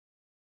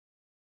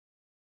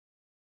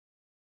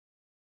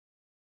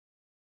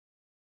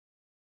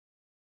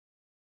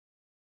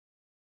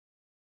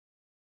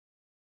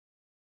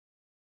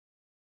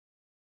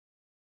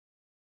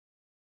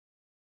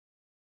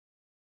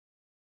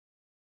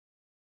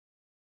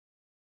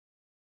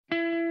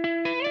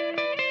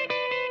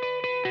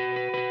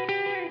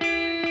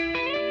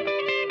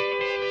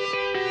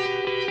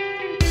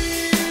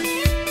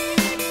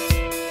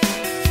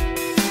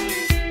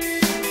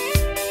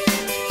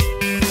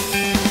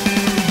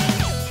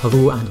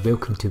Hello and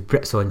welcome to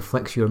Brits on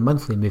Flicks, your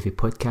monthly movie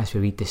podcast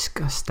where we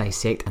discuss,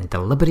 dissect and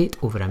deliberate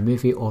over a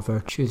movie of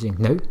our choosing.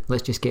 Now,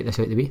 let's just get this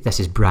out of the way. This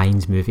is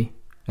Brian's movie.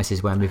 This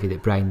is one movie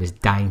that Brian was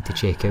dying to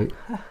check out,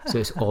 so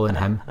it's all in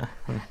him.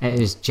 It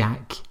is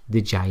Jack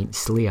the Giant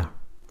Slayer.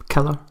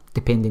 Killer,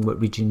 depending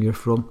what region you're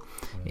from,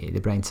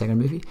 the Bryan Singer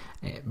movie.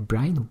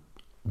 Brian,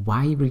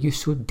 why were you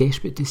so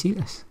desperate to see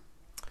this?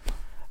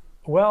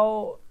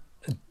 Well,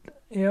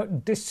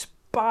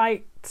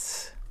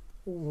 despite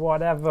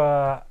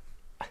whatever...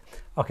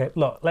 Okay,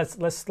 look, let's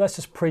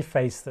just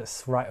preface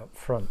this right up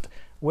front.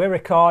 We're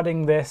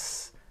recording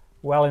this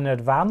well in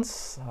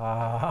advance.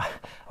 I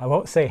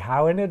won't say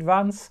how in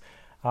advance,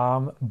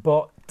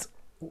 but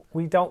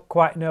we don't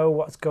quite know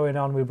what's going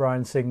on with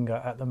Bryan Singer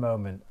at the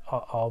moment.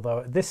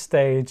 Although at this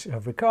stage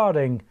of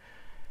recording,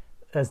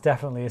 there's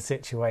definitely a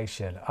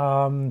situation.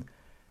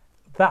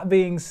 That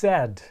being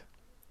said,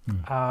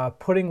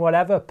 putting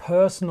whatever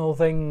personal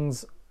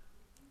things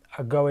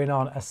are going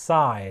on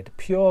aside,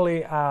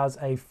 purely as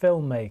a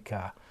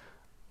filmmaker,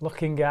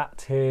 looking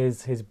at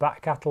his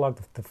back catalogue,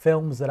 the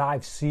films that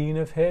I've seen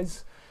of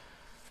his,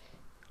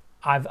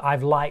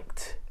 I've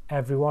liked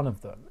every one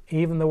of them,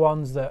 even the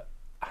ones that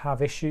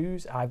have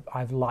issues.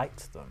 I've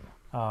liked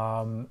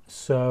them.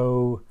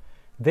 So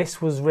this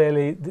was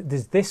really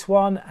there's this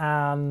one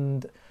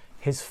and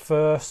his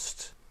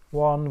first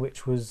one,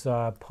 which was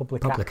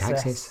public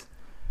access.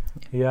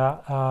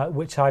 Yeah,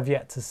 which I've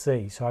yet to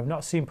see. So I've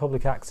not seen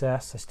Public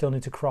Access. I still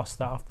need to cross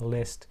that off the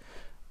list.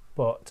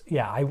 But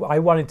yeah, I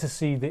wanted to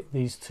see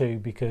these two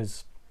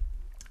because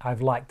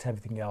I've liked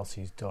everything else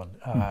he's done.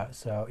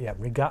 So yeah,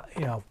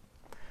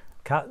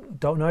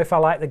 don't know if I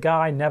like the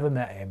guy. Never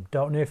met him.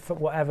 Don't know if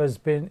whatever's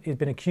he's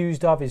been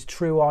accused of is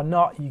true or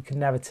not. You can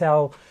never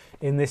tell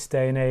in this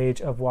day and age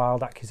of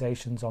wild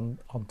accusations on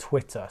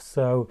Twitter.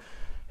 So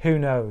who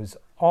knows?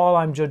 All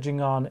I'm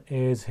judging on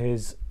is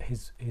his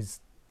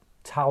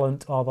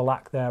talent or the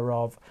lack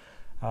thereof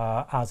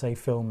as a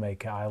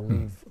filmmaker. I'll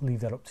leave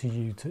that up to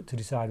you to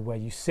decide where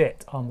you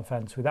sit on the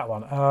fence with that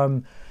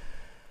one.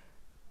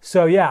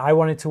 So yeah, I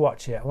wanted to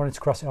watch it. I wanted to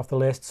cross it off the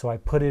list, so I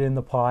put it in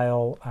the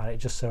pile, and it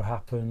just so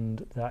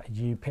happened that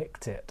you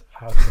picked it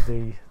out of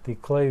the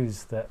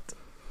clues that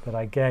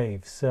I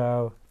gave.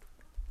 So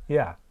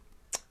yeah,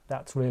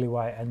 that's really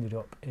why it ended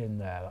up in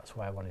there. That's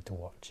why I wanted to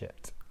watch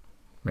it.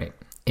 Right.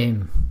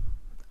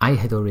 I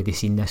had already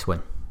seen this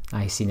one.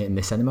 I seen it in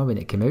the cinema when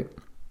it came out,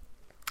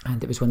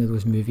 and it was one of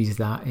those movies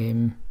that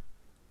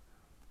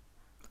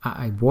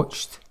I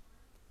watched.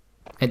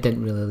 It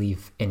didn't really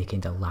leave any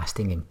kind of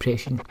lasting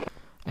impression,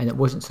 and it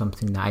wasn't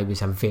something that I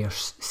was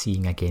averse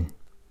seeing again.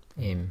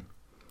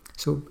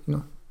 So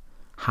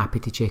happy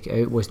to check it out.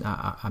 It wasn't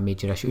a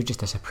major issue. It was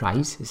just a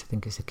surprise. I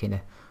think it's the kind of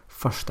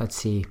first, I'd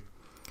say,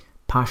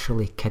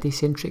 partially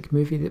kiddie-centric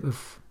movie that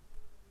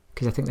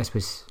because I think this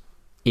was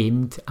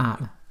aimed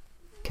at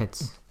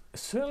kids.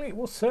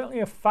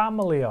 Certainly a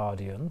family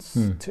audience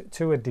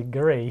to a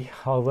degree,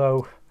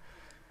 although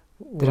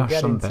we'll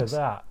get into bits.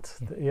 That.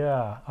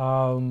 Yeah.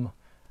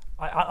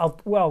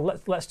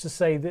 Let's just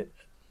say that.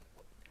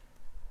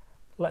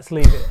 Let's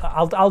leave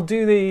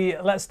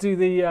it. Let's do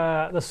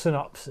the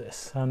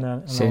synopsis and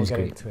then I'll get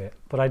into it.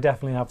 But I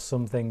definitely have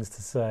some things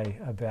to say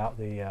about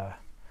the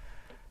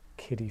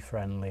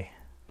kiddie-friendly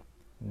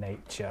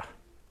nature.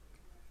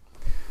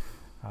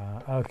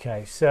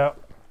 Okay, so.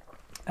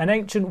 An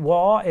ancient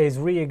war is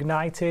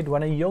reignited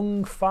when a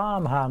young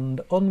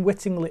farmhand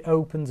unwittingly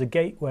opens a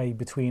gateway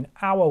between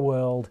our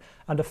world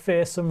and a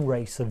fearsome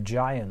race of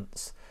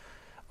giants.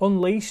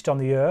 Unleashed on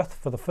the earth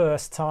for the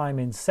first time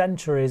in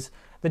centuries,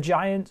 the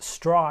giants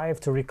strive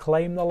to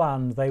reclaim the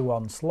land they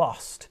once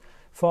lost,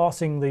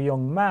 forcing the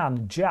young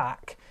man,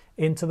 Jack,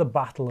 into the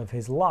battle of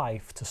his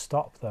life to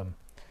stop them.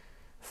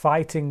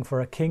 Fighting for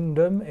a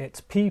kingdom,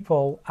 its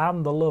people,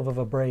 and the love of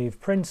a brave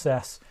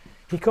princess,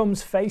 he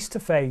comes face to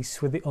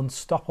face with the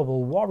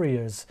unstoppable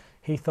warriors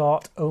he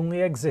thought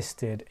only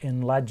existed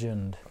in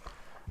legend.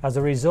 As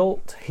a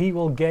result, he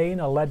will gain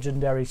a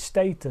legendary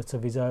status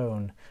of his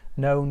own,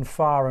 known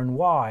far and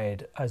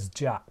wide as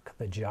Jack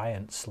the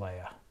Giant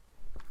Slayer.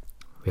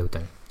 Well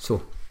done.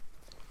 So,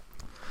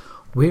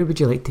 where would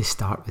you like to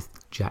start with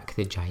Jack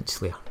the Giant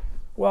Slayer?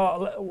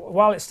 Well,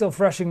 while it's still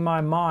fresh in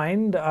my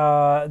mind,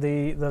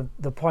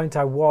 the point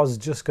I was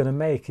just going to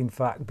make, in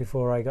fact,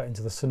 before I got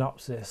into the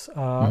synopsis,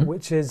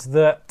 which is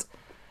that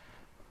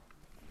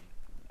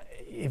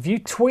if you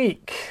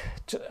tweak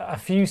a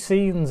few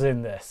scenes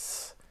in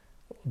this,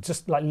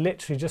 just like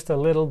literally just a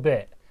little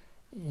bit,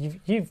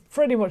 you've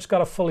pretty much got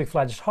a fully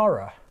fledged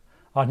horror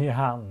on your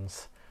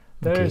hands.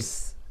 There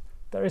is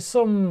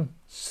some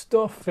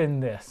stuff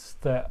in this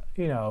that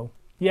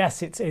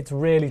yes, it's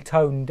really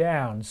toned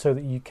down so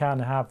that you can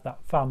have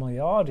that family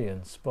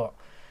audience, but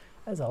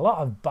there's a lot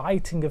of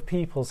biting of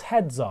people's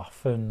heads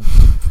off and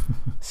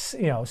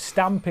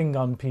stamping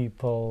on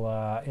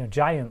people,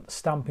 giants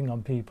stamping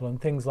on people and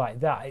things like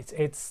that.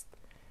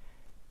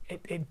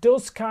 It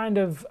does kind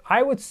of,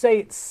 I would say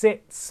it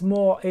sits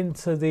more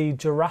into the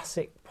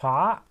Jurassic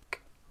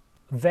Park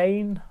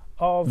vein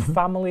of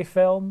family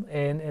film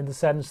in the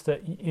sense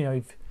that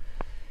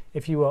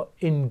if you were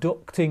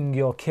inducting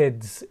your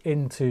kids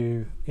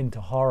into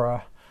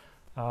horror,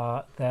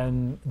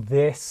 then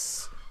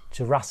this,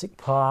 Jurassic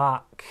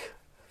Park,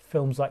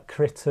 films like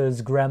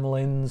Critters,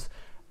 Gremlins,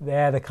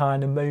 they're the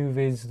kind of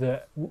movies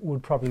that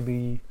would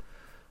probably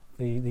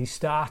be the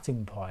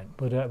starting point.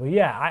 But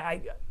yeah,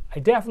 I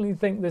definitely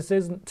think this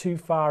isn't too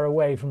far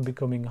away from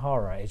becoming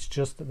horror. It's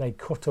just that they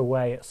cut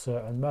away at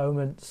certain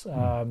moments.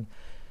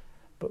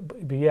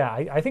 But yeah,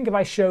 I think if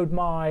I showed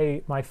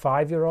my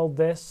 5-year-old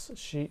this,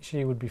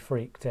 she would be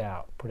freaked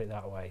out, put it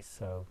that way.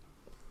 So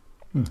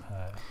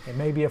it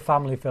may be a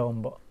family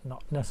film, but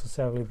not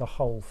necessarily the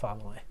whole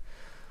family.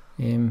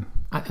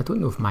 I don't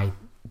know if my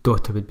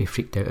daughter would be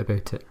freaked out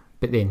about it,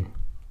 but then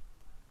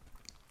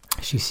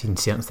she's seen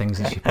certain things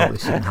that she probably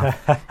shouldn't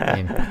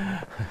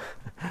have.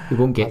 We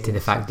won't get to the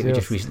fact that we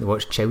just recently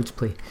watched Child's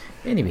Play.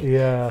 Anyway,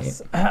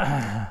 yes.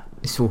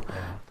 So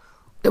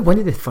one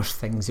of the first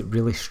things that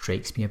really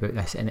strikes me about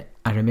this, and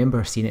I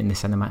remember seeing it in the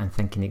cinema and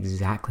thinking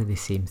exactly the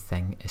same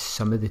thing, is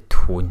some of the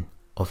tone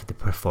of the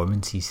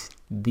performances.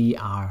 They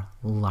are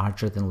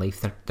larger than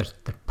life. They're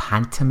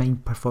pantomime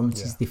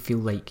performances. They feel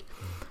like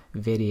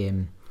very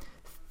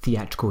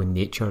theatrical in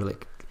nature,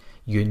 like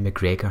Ewan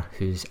McGregor,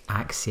 whose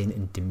accent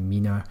and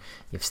demeanour.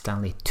 You have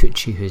Stanley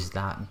Tucci, who's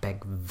that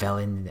big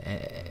villain,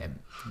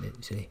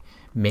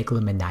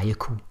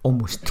 megalomaniacal,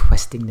 almost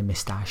twisting the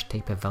moustache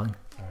type of villain.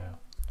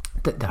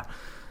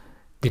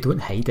 They don't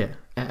hide it.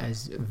 It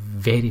is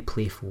very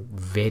playful,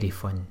 very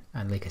fun,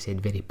 and like I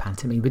said, very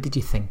pantomime. What did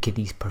you think of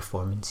these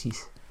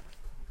performances?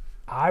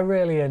 I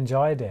really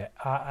enjoyed it.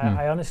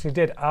 I honestly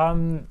did.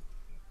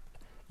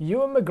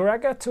 Ewan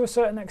McGregor to a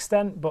certain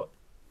extent, but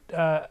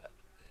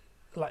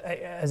like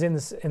as in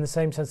the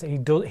same sense that he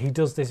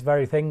does this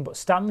very thing. But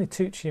Stanley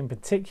Tucci in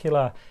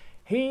particular,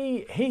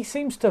 he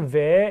seems to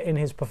veer in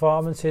his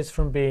performances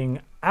from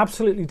being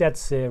absolutely dead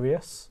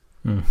serious,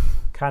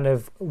 kind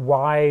of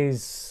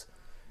wise,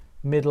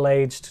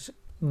 middle-aged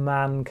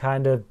man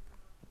kind of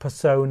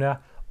persona,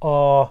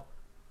 or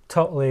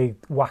totally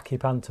wacky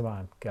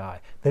pantomime guy.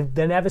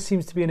 There never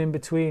seems to be an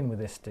in-between with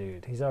this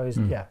dude. He's always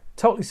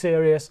totally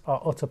serious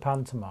or utter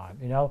pantomime,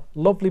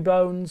 Lovely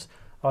Bones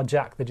or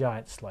Jack the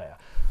Giant Slayer.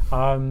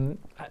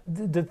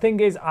 The thing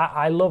is,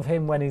 I love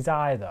him when he's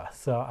either,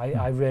 so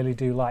I really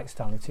do like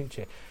Stanley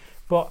Tucci.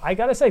 But I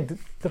gotta say,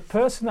 the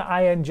person that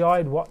I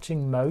enjoyed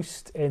watching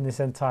most in this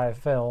entire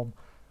film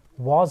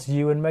was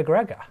Ewan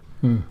McGregor.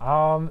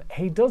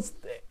 He does.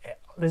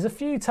 There's a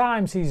few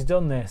times he's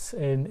done this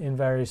in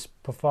various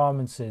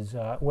performances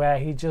where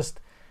he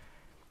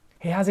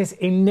has this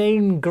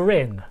inane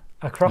grin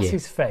across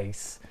his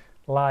face,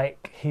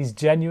 like he's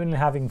genuinely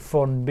having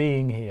fun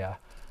being here,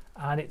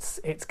 and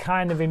it's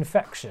kind of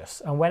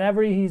infectious. And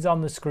whenever he's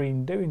on the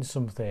screen doing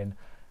something,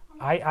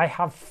 I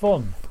have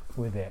fun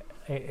with it.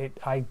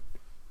 I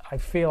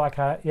feel like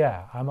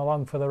I'm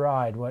along for the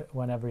ride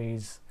whenever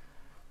he's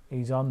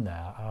on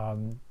there.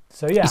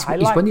 So yeah,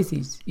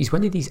 he's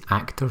one of these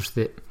actors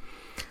that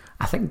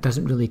I think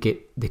doesn't really get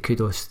the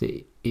kudos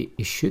that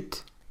he should,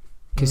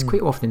 because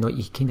quite often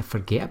you kind of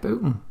forget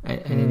about him,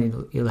 and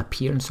then he'll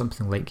appear in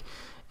something like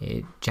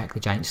Jack the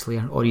Giant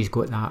Slayer, or he's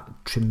got that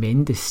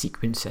tremendous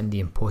sequence in The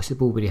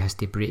Impossible where he has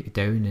to break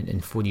down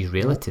and phone his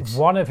relatives.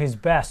 One of his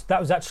best. That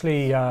was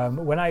actually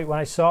when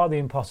I saw The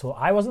Impossible.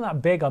 I wasn't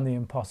that big on The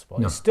Impossible.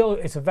 No.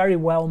 It's a very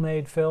well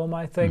made film,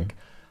 I think,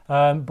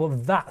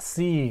 but that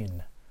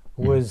scene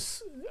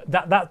was.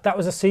 That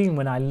was a scene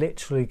when I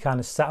literally kind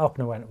of sat up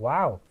and I went,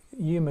 wow,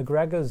 Ewan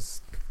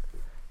McGregor's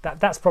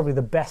that's probably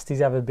the best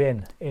he's ever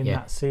been in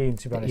that scene,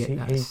 to be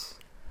honest.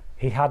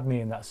 He had me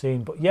in that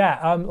scene. But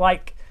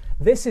like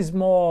this is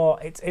more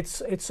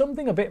it's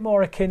something a bit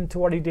more akin to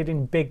what he did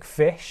in Big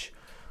Fish,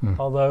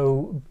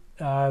 although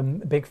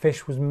Big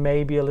Fish was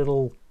maybe a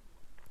little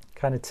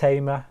kind of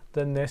tamer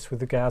than this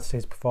with regards to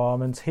his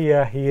performance.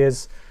 Here he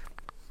is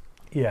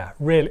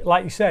really,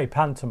 like you say,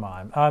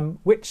 pantomime,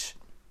 which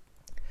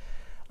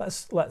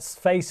let's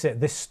face it,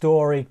 this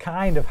story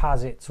kind of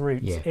has its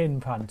roots in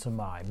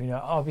pantomime.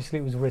 Obviously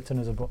it was written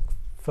as a book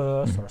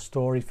first or a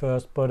story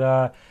first,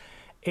 but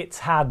it's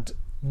had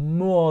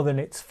more than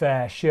its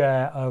fair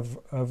share of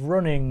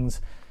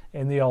runnings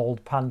in the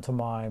old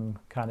pantomime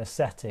kind of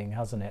setting,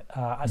 hasn't it?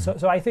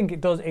 So I think it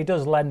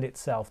does lend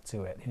itself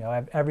to it.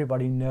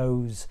 Everybody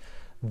knows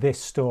this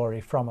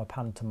story from a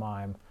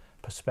pantomime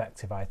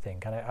perspective, I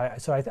think, and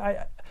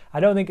I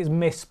don't think it's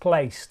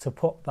misplaced to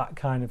put that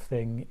kind of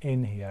thing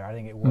in here. I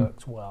think it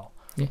works well.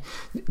 Yeah.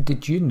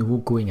 Did you know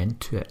going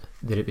into it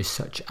that it was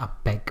such a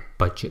big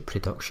budget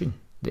production?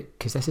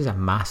 Because this is a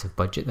massive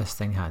budget this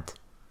thing had.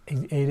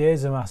 It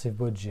is a massive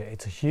budget.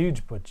 It's a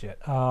huge budget.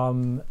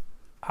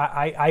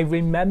 I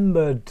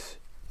remembered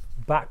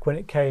back when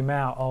it came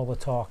out all the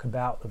talk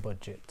about the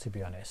budget, to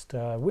be honest,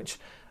 which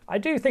I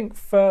do think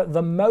for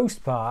the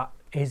most part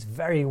is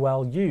very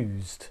well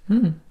used.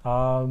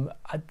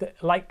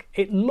 Like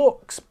it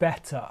looks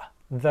better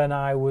than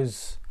I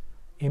was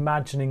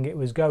imagining it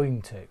was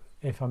going to,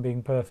 if I'm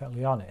being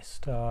perfectly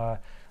honest.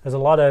 There's a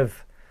lot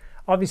of,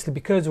 obviously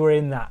because we're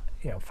in that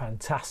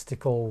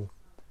fantastical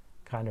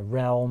kind of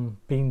realm,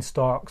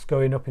 beanstalks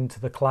going up into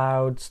the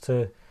clouds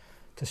to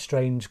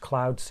strange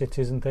cloud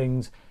cities and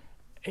things.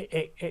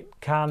 It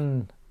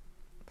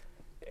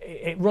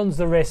runs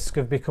the risk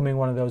of becoming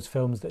one of those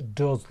films that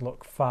does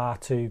look far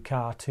too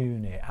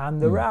cartoony,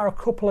 and there are a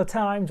couple of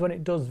times when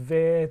it does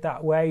veer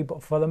that way,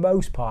 but for the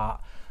most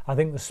part I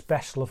think the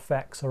special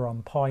effects are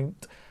on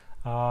point.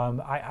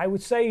 I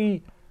would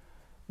say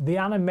the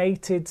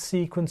animated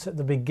sequence at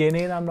the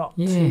beginning I'm not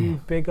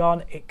too big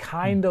on. It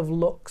kind of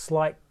looks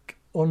like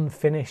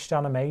unfinished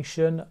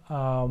animation.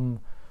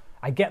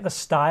 I get the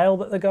style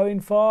that they're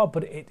going for,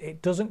 but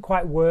it doesn't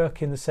quite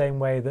work in the same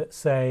way that,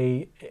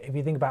 say, if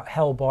you think about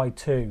Hellboy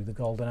 2, The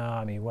Golden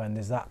Army, when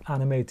there's that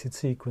animated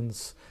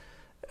sequence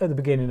at the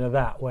beginning of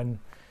that, when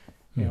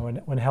you know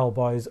when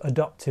Hellboy's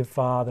adoptive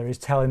father is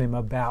telling him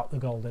about the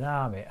Golden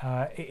Army.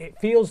 It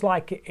feels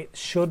like it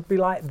should be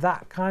like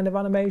that kind of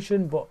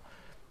animation, but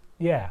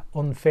yeah,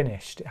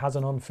 unfinished. It has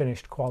an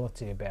unfinished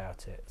quality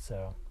about it.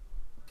 So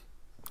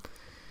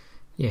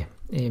yeah.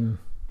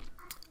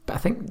 But I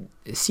think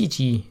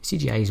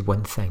CGI is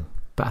one thing,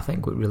 but I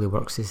think what really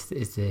works is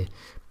the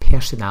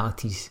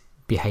personalities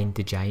behind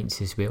the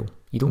giants as well.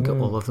 You don't get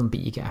all of them,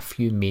 but you get a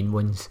few main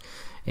ones,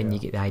 and you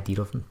get the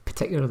idea of them,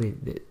 particularly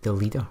the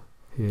leader,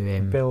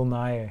 who Bill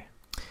Nighy.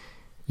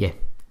 Yeah,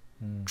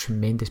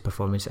 tremendous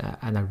performance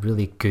and a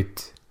really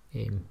good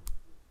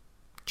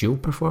dual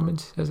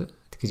performance, is it?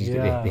 Because he's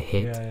got the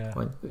head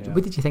on.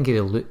 What did you think of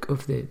the look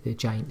of the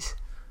giants?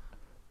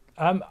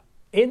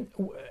 In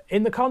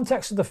the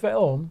context of the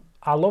film,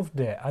 I loved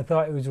it. I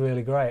thought it was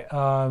really great.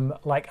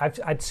 Like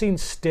I'd seen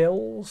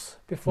stills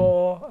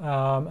before,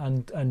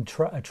 and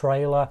a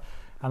trailer,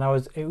 and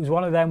it was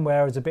one of them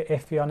where I was a bit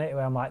iffy on it.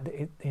 Where I'm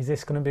like, is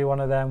this going to be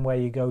one of them where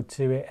you go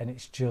to it and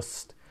it's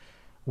just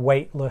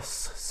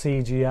weightless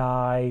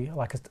CGI,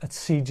 like a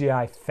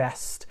CGI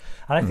fest?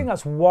 And I think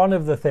that's one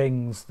of the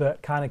things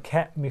that kind of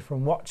kept me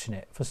from watching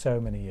it for so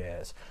many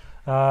years.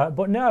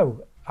 But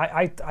no,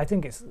 I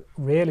think it's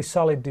really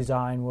solid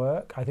design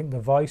work. I think the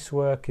voice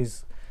work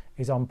is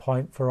on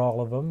point for all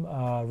of them.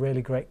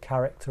 Really great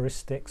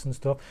characteristics and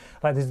stuff.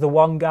 Like there's the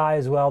one guy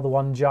as well, the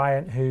one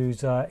giant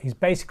who's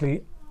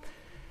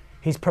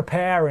he's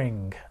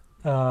preparing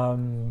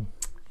Ewan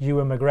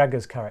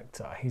McGregor's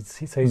character.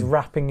 He's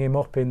wrapping him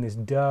up in this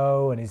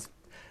dough and he's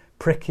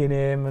pricking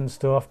him and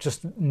stuff.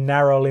 Just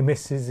narrowly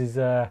misses his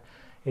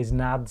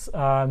nads.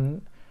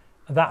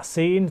 That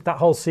scene, that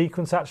whole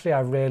sequence, actually,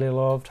 I really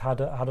loved. Had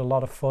a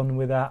lot of fun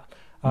with that.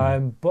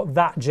 But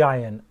that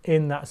giant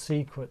in that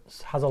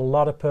sequence has a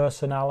lot of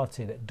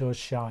personality that does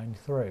shine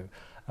through,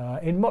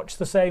 in much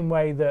the same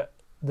way that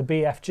the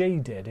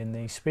BFG did in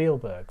the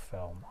Spielberg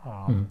film.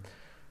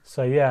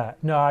 So yeah,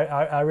 no,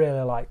 I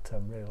really liked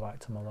him. Really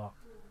liked him a lot.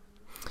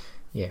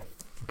 Yeah.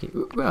 Okay.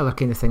 What other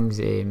kind of things?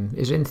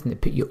 Is there anything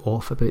that put you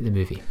off about the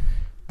movie?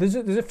 There's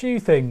a few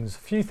things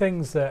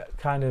that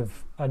kind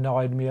of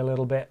annoyed me a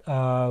little bit,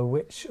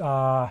 which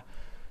are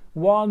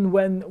one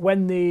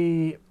when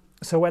they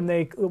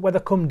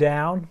come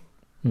down,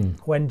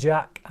 when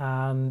Jack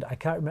and I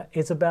can't remember,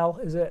 Isabel,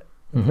 is it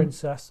the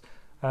princess?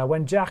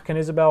 When Jack and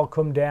Isabel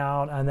come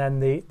down, and then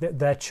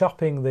they're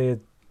chopping the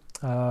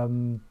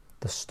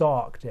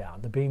stalk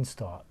down, the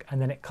beanstalk, and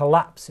then it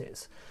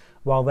collapses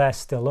while they're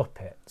still up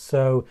it.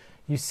 So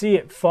you see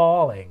it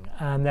falling,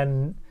 and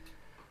then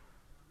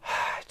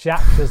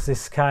Jack does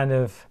this kind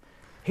of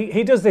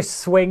he does this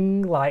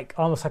swing, like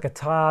almost like a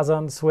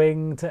Tarzan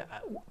swing.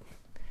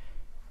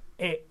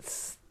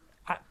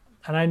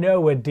 And I know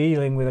we're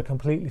dealing with a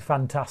completely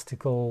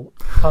fantastical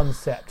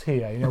concept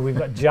here. You know, we've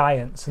got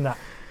giants and that.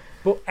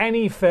 But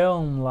any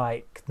film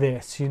like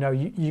this, you know,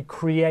 you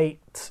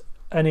create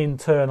an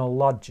internal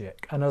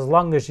logic. And as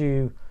long as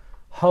you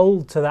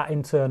hold to that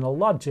internal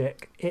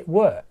logic, it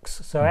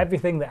works. So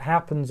everything that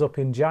happens up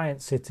in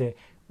Giant City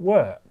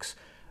works.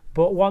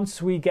 But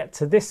once we get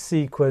to this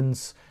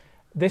sequence,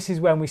 this is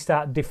when we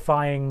start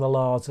defying the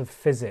laws of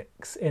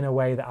physics in a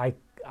way that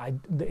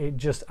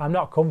I'm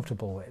not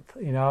comfortable with,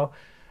 you know.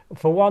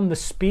 For one, the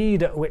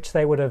speed at which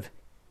they would have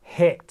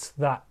hit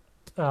that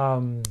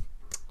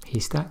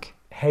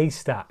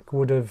haystack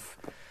would have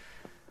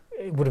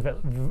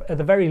at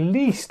the very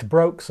least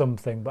broke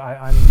something, but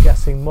I'm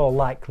guessing more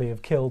likely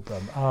have killed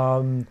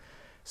them.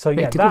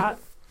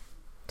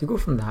 To go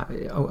from that,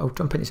 I'll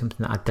jump into something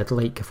that I did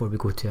like before we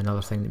go to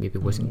another thing that maybe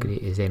wasn't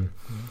great. Is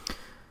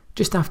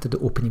just after the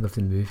opening of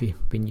the movie,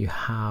 when you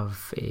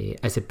have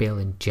Isabel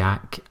and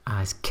Jack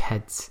as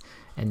kids,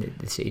 and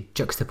they sort of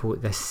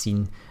juxtapose this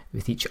scene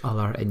with each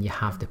other, and you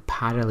have the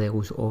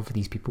parallels of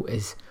these people,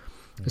 is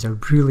a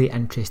really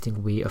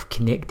interesting way of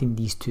connecting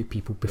these two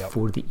people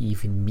before they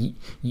even meet.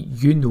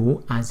 You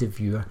know, as a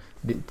viewer,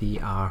 that they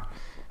are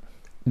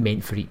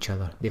meant for each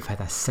other. They've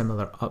had a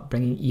similar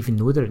upbringing, even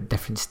though they're at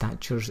different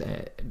statures,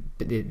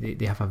 but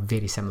they have a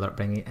very similar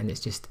upbringing, and it's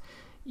just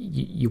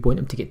you want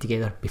them to get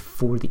together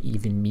before they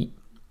even meet.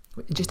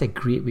 Just a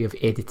great way of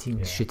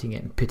editing, shooting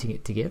it and putting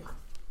it together.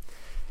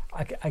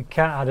 I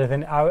can't add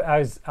anything. I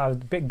was a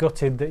bit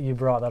gutted that you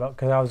brought that up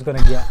because I was going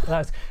to get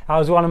that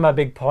was one of my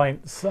big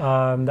points that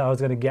I was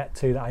going to get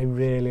to that I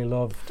really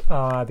loved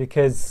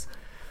because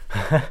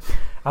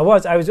I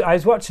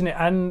was watching it,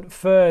 and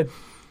for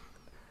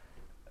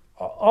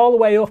all the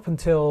way up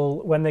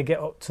until when they get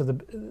up to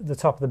the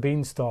top of the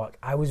beanstalk,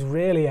 I was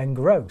really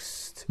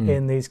engrossed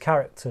in these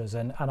characters,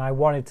 and I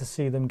wanted to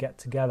see them get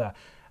together,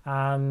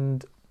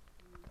 and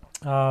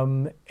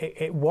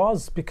it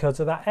was because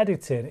of that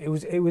editing.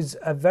 It was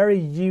a very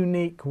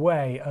unique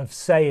way of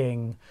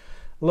saying,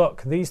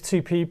 look, these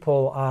two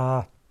people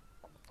are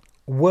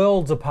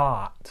worlds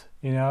apart.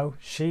 You know,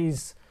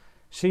 she's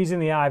in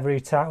the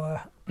ivory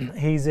tower,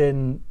 he's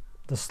in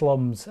the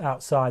slums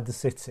outside the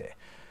city,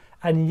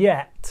 and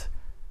yet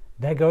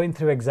they're going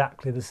through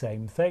exactly the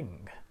same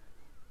thing.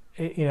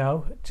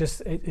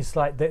 It's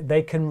like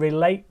they can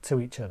relate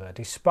to each other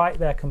despite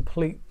their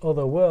complete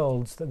other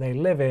worlds that they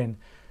live in.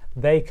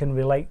 They can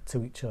relate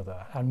to each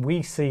other, and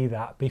we see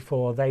that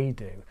before they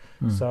do.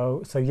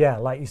 So yeah,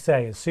 like you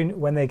say,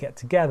 when they get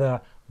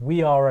together,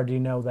 we already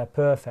know they're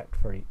perfect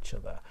for each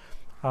other.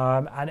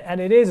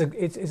 And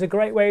it's a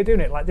great way of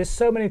doing it. Like, there's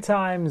so many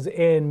times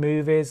in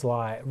movies,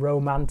 like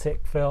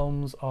romantic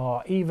films,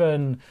 or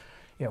even,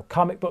 you know,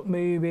 comic book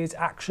movies,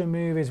 action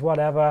movies,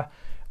 whatever,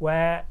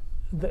 where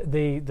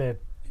the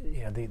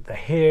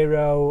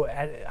hero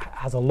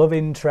has a love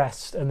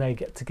interest and they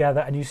get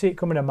together, and you see it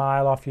coming a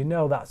mile off. You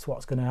know that's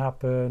what's going to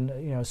happen.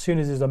 You know, as soon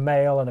as there's a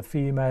male and a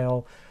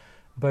female,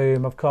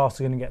 boom, of course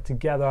they're going to get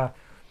together.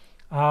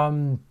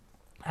 And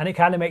it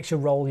kind of makes you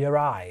roll your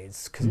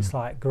eyes because it's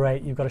like,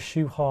 great, you've got to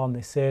shoehorn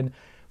this in.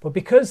 But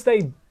because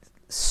they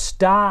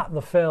start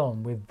the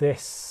film with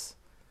this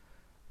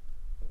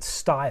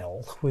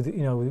style, with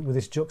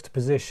this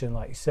juxtaposition,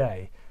 like you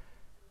say,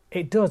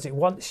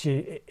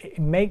 it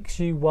makes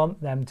you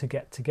want them to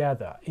get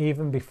together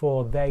even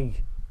before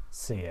they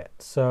see it.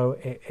 So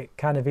it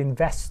kind of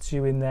invests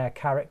you in their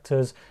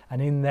characters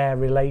and in their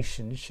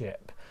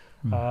relationship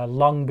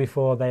long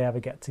before they ever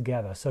get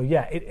together. So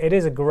yeah, it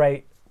is a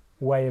great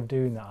way of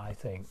doing that, I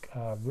think.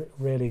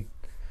 Really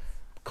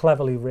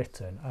cleverly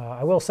written.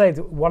 I will say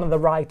that one of the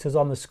writers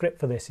on the script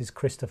for this is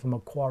Christopher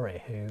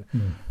McQuarrie, who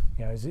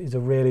is a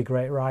really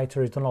great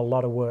writer. He's done a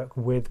lot of work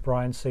with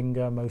Bryan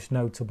Singer, most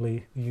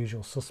notably The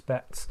Usual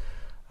Suspects.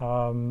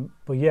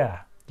 But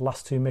yeah, the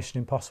last two Mission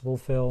Impossible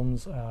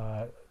films,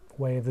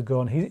 Way of the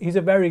Gun. He's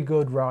a very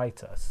good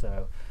writer.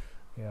 So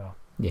yeah.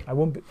 I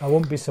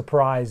won't be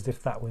surprised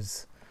if that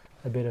was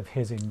a bit of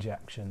his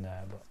injection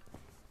there. But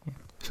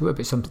so what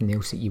about something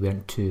else that you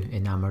weren't too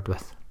enamoured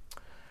with?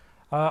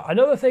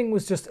 Another thing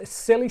was just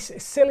silly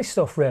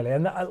stuff, really.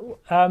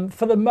 And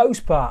for the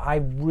most part, I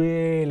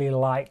really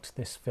liked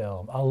this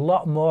film a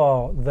lot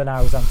more than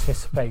I was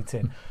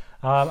anticipating.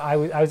 I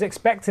was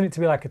expecting it to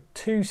be like a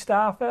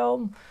 2-star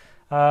film,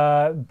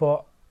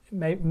 but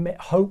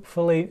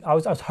hopefully, I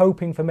was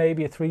hoping for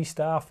maybe a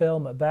 3-star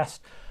film at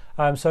best.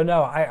 So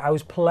no, I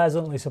was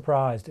pleasantly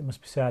surprised, it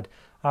must be said.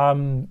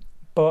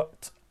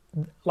 But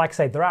like I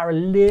say, there are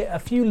a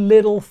few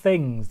little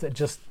things that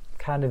just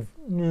kind of,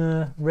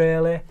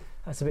 really,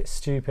 that's a bit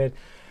stupid.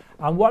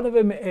 And one of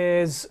them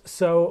is,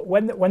 so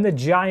when the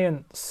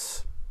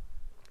giants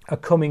are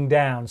coming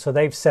down, so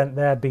they've sent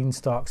their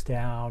beanstalks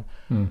down,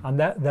 and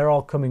they're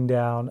all coming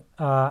down,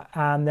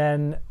 and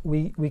then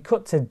we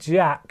cut to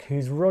Jack,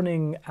 who's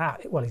running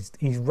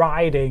he's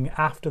riding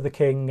after the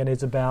king and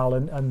Isabel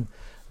and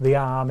the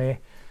army,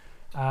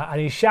 and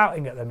he's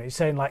shouting at them. He's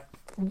saying, like,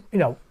 you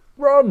know,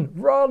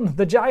 run,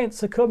 the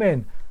giants are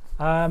coming.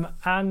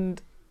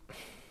 And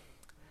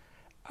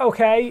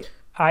okay,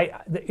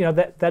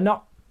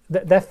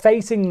 they're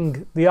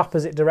facing the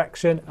opposite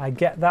direction. I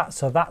get that,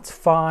 so that's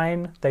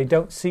fine. They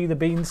don't see the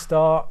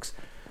beanstalks.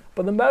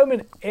 But the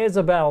moment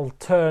Isabel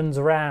turns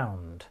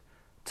around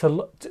to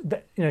look,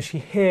 she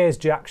hears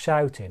Jack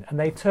shouting, and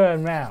they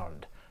turn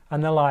round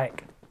and they're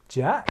like,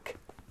 Jack,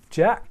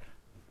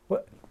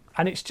 what?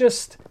 And it's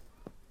just,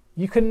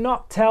 you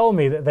cannot tell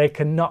me that they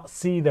cannot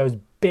see those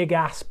big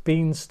ass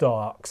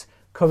beanstalks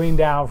coming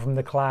down from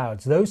the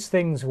clouds. Those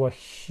things were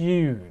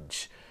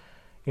huge.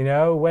 You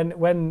know, when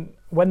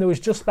there was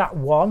just that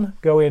one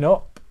going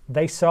up,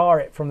 they saw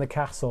it from the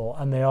castle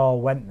and they all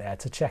went there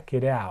to check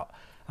it out.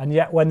 And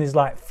yet when there's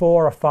like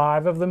 4 or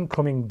 5 of them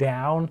coming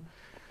down,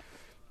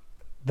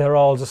 they're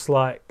all just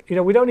like,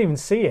 we don't even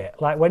see it.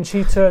 Like when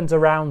she turns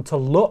around to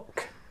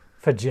look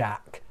for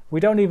Jack, we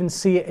don't even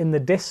see it in the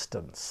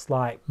distance,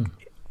 like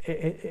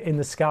in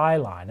the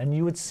skyline. And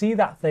you would see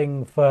that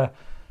thing for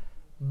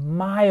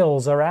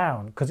miles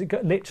around because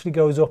it literally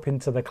goes up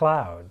into the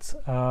clouds.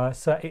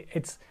 So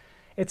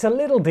it's a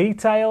little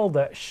detail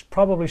that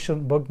probably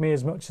shouldn't bug me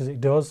as much as it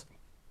does,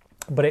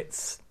 but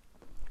it's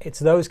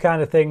those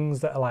kind of things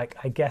that are like,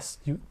 I guess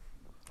you'd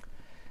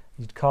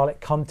call it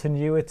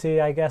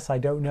continuity, I guess, I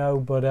don't know,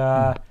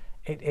 but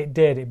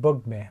it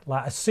bugged me.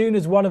 Like as soon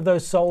as one of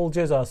those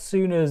soldiers, or as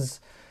soon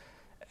as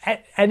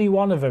any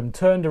one of them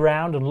turned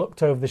around and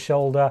looked over the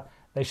shoulder,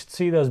 they should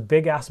see those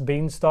big ass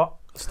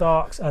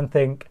beanstalks and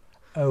think,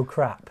 oh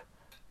crap,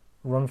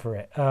 run for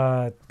it.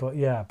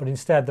 But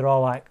instead they're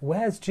all like,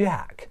 "Where's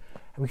Jack?"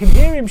 And we can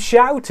hear him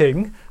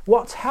shouting,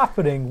 "What's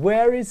happening?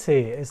 Where is he?"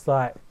 It's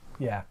like,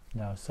 yeah,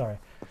 no, sorry.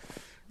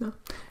 No,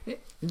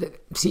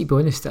 see, to be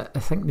honest, I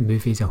think the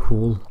movie as a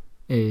whole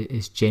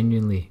is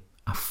genuinely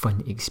a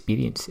fun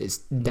experience. It's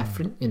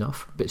different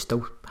enough, but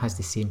still has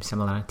the same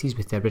similarities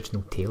with the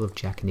original tale of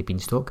Jack and the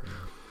Beanstalk.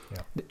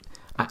 Yeah.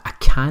 I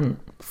can't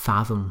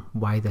fathom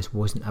why this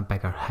wasn't a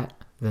bigger hit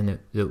than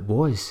it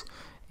was.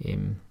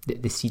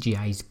 The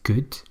CGI is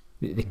good.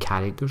 The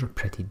characters are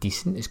pretty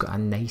decent. It's got a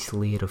nice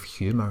layer of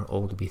humour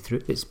all the way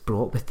through. It's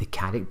brought with the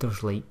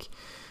characters, like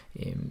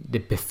the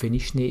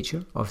buffoonish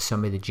nature of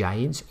some of the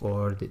giants,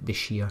 or the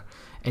sheer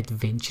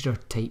adventurer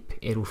type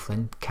Errol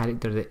Flynn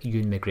character that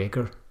Ewan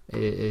McGregor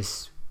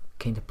is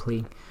kind of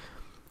playing.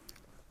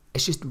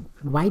 It's just,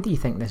 why do you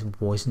think this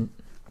wasn't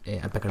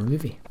a bigger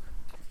movie?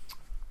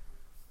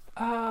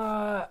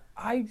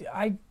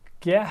 I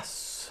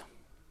guess,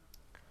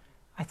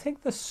 I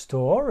think the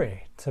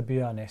story, to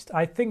be honest.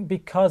 I think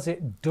because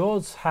it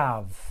does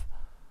have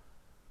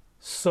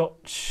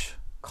such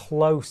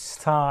close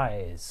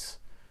ties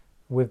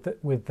with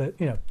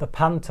the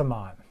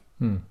pantomime.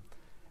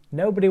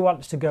 Nobody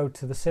wants to go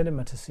to the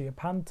cinema to see a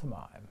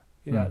pantomime.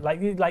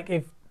 Like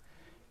if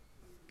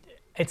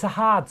it's a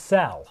hard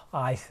sell,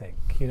 I think.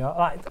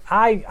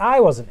 I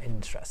wasn't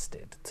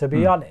interested, to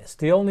be honest.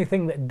 The only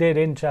thing that did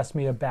interest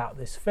me about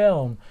this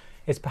film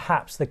is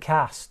perhaps the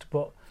cast,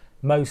 but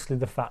mostly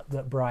the fact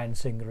that Bryan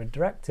Singer had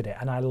directed it,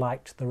 and I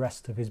liked the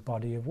rest of his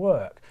body of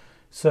work.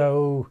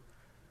 So,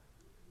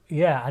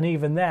 yeah, and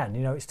even then,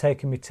 it's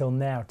taken me till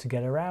now to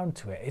get around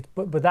to it.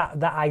 But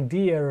that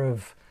idea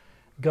of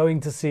going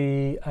to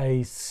see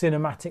a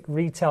cinematic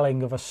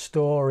retelling of a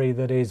story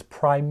that is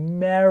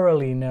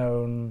primarily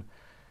known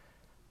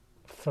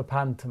for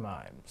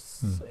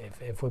pantomimes,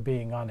 if we're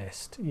being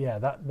honest,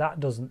 that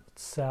doesn't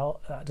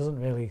sell. That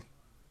doesn't really,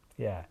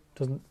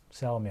 doesn't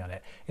sell me on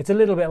it. It's a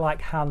little bit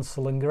like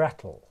Hansel and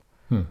Gretel.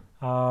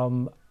 I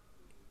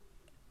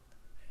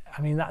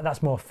mean,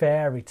 that's more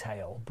fairy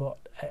tale, but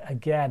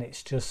again,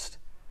 it's just,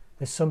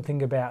 there's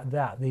something about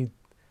that. The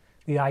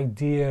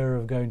idea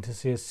of going to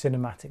see a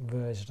cinematic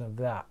version of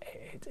that,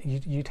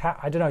 you'd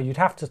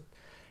have to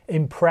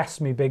impress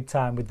me big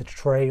time with the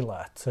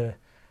trailer to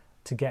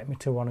get me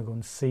to want to go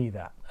and see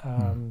that.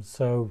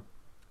 So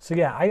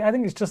yeah, I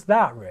think it's just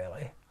that,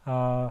 really.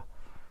 Not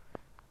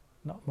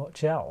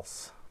much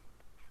else.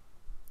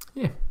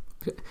 Yeah.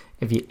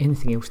 Have you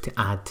anything else to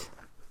add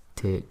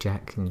to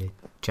Jack and the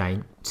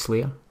Giant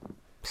Slayer?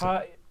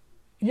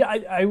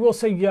 I will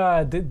say,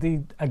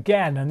 the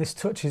again, and this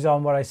touches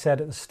on what I said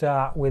at the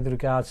start with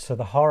regards to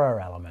the horror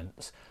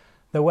elements,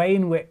 the way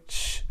in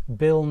which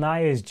Bill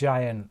Nye's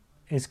giant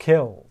is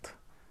killed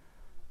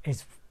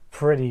is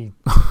pretty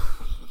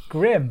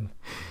grim,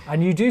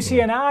 and you do see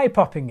an eye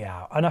popping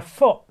out and a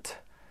foot.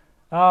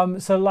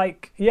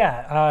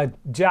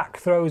 Jack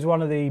throws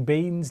one of the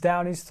beans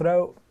down his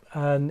throat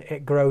and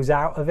it grows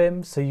out of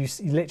him, so you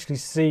literally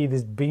see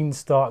this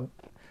beanstalk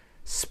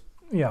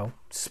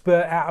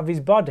spurt out of his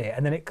body,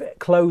 and then it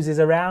closes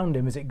around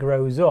him as it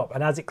grows up,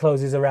 and as it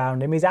closes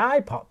around him, his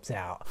eye pops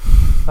out,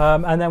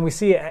 and then we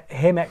see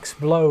him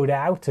explode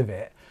out of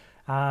it,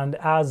 and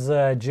as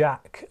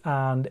Jack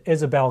and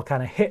Isabel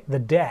kind of hit the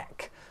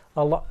deck,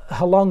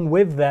 along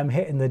with them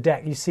hitting the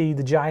deck, you see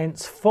the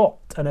giant's foot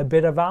and a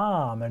bit of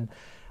arm, and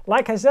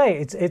like I say,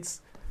 it's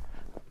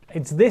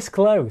this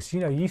close.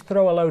 You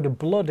throw a load of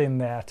blood in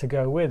there to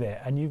go with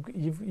it, and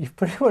you've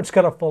pretty much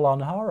got a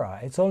full-on horror.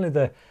 It's only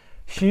the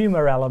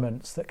humour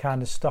elements that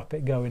kind of stop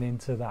it going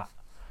into that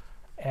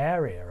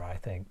area, I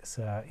think.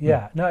 So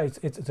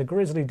it's a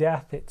grisly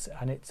death. It's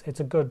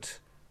a good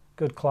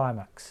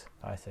climax,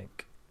 I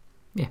think.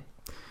 Yeah.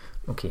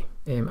 Okay.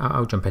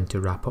 I'll jump into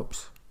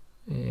wrap-ups.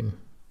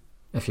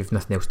 If you've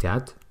nothing else to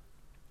add.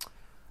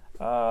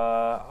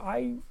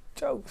 I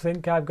don't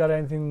think I've got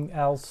anything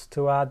else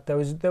to add. There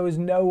was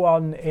no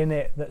one in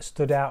it that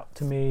stood out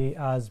to me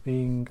as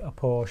being a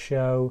poor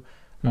show.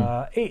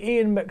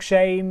 Ian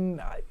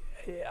McShane,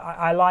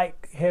 I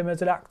like him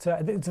as an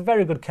actor. It's a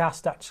very good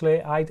cast,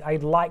 actually. I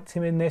liked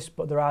him in this,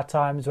 but there are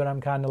times when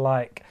I'm kind of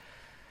like,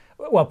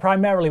 well,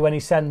 primarily when he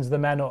sends the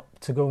men up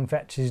to go and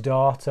fetch his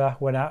daughter,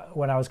 when I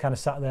was kind of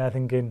sat there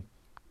thinking,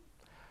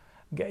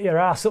 get your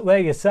ass up there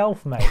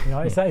yourself, mate.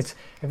 If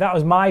that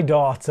was my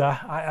daughter,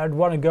 I'd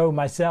want to go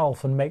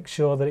myself and make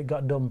sure that it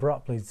got done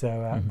properly.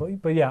 So,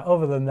 but yeah,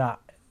 other than that,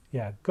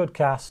 yeah, good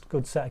cast,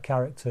 good set of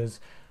characters,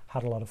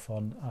 had a lot of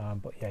fun.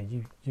 But yeah,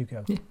 you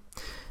go. Yeah.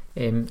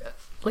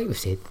 Like we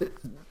said,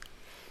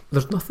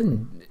 there's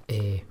nothing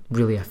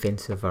really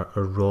offensive or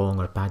wrong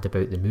or bad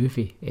about the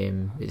movie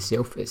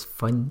itself. It's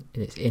fun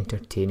and it's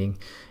entertaining.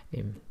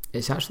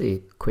 It's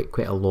actually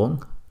quite a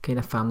long kind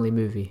of family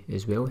movie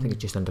as well. I think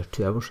it's just under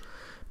 2 hours,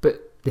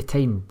 but the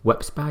time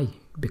whips by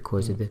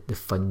because of the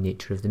fun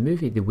nature of the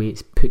movie, the way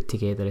it's put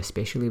together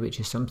especially, which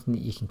is something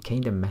that you can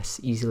kind of miss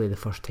easily the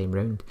first time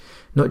round.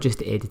 Not just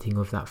the editing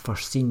of that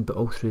first scene, but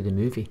all through the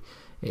movie.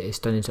 It's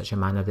done in such a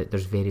manner that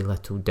there's very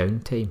little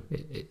downtime.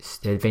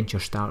 The adventure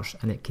starts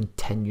and it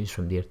continues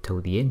from there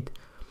till the end.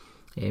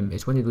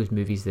 It's one of those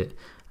movies that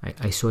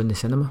I saw in the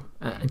cinema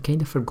and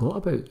kind of forgot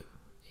about,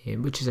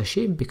 which is a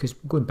shame, because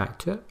going back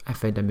to it, I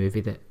found a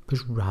movie that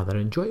was rather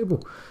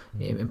enjoyable,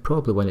 and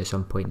probably one at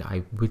some point that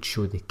I would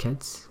show the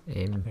kids.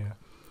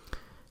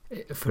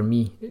 For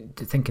me,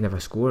 thinking of a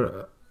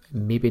score,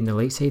 maybe in the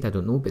light side, I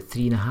don't know, but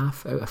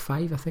 3.5 out of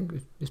 5 I think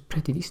was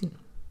pretty decent.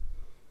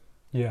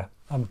 Yeah,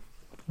 I'm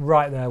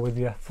right there with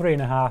you.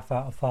 3.5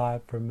 out of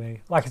 5 from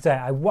me. Like I say,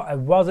 I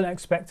wasn't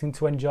expecting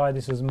to enjoy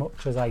this as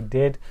much as I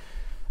did.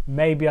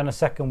 Maybe on a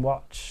second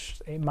watch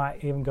it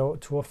might even go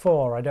up to a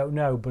 4, I don't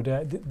know, but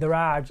there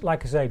are,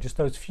 like I say, just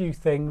those few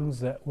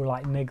things that were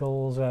like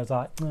niggles. I was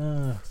like,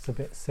 it's a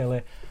bit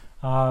silly,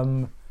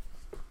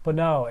 but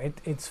no,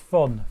 it's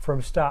fun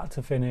from start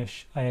to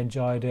finish. I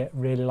enjoyed it,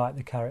 really like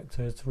the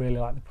characters, really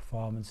like the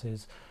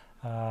performances,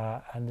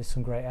 and there's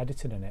some great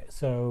editing in it.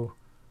 So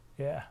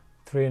yeah,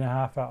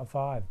 3.5 out of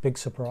 5. Big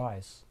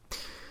surprise.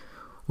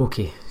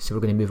 Okay, so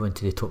we're going to move on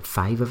to the top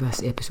 5 of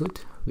this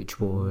episode, which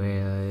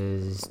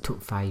was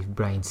top 5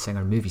 Bryan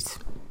Singer movies.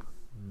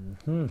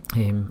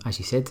 As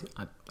you said,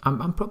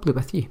 I'm probably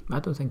with you. I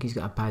don't think he's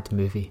got a bad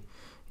movie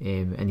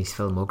in his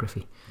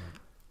filmography.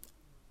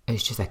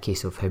 It's just a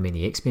case of how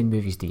many X-Men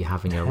movies do you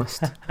have on your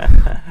list?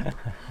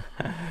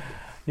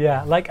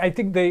 Yeah, like I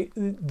think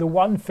the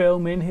one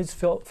film in his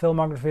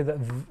filmography that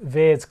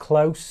veers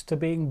close to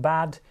being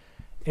bad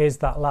is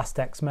that last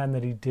X-Men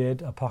that he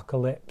did,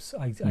 Apocalypse.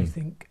 I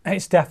think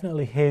it's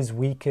definitely his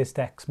weakest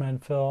X-Men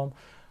film.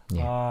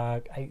 Yeah.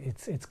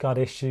 It's got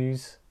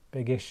issues,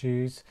 big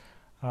issues,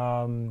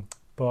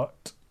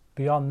 but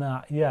beyond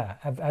that, yeah,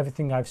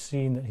 everything I've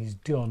seen that he's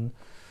done,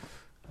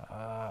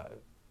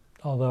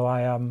 although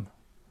I am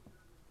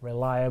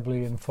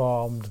reliably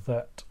informed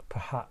that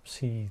perhaps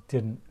he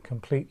didn't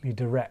completely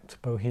direct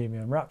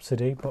Bohemian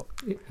Rhapsody, but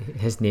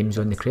his name's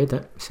on the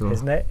credit, so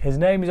his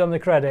name is on the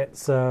credit,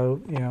 so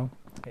you know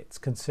it's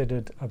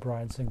considered a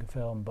Bryan Singer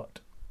film. But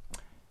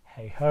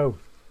hey ho,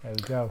 there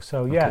we go.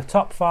 So yeah, okay.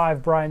 Top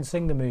 5 Bryan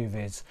Singer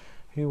movies.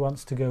 Who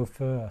wants to go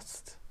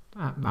first?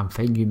 I'm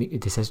fine. You make the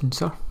decision,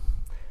 sir.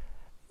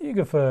 You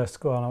go first.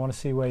 Go on. I want to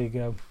see where you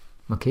go.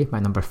 Okay, my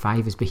number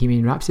 5 is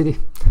Bohemian Rhapsody.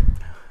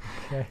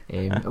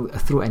 Okay. I'll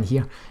throw it in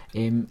here.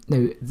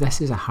 Now,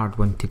 this is a hard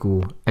one to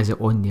go. Is it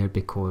on there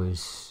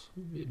because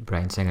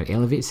Bryan Singer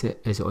elevates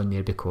it? Is it on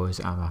there because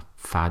I'm a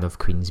fan of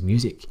Queen's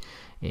music?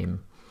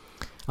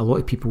 A lot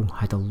of people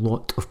had a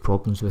lot of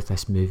problems with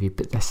this movie,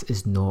 but this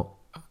is not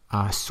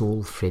a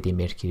sole Freddie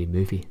Mercury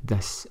movie.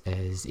 This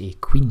is a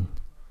Queen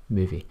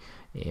movie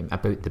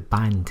about the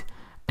band,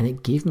 and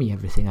it gave me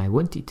everything I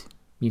wanted.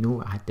 You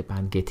know, I had the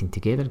band getting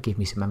together, gave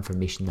me some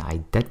information that I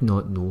did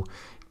not know,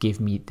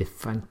 gave me the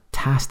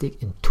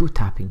fantastic and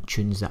toe-tapping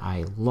tunes that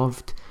I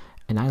loved,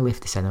 and I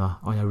left the cinema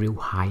on a real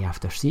high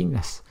after seeing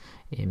this.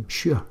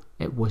 Sure,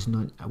 it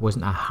wasn't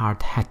a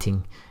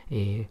hard-hitting,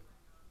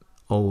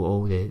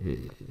 all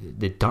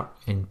the dirt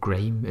and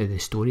grime of the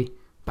story,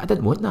 but I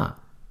didn't want that.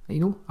 You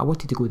know, I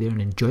wanted to go there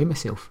and enjoy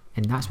myself,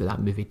 and that's what that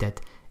movie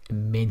did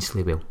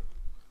immensely well.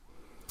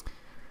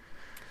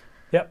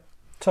 Yep,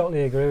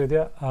 totally agree with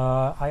you.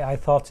 I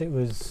thought it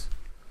was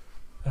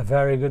a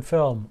very good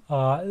film.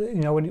 You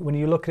know, when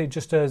you look at it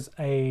just as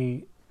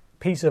a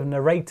piece of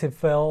narrative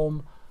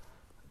film,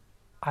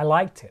 I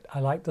liked it. I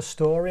liked the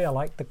story. I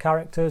liked the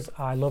characters.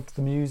 I loved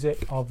the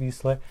music,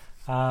 obviously.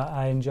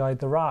 I enjoyed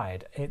the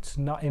ride. It's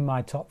not in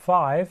my top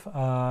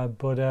 5,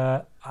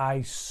 but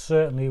I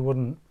certainly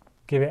wouldn't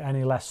give it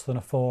any less than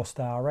a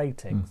 4-star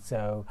rating.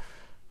 So,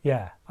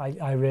 yeah,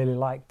 I really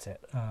liked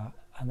it.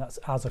 And that's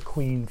as a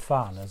Queen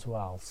fan as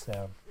well.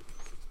 So,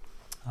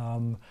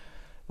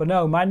 but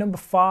no, my number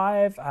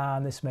 5,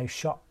 and this may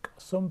shock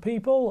some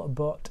people,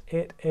 but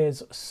it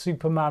is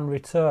Superman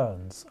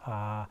Returns.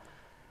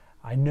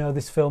 I know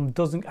this film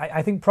doesn't...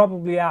 I think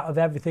probably out of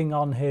everything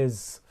on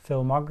his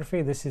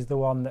filmography, this is the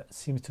one that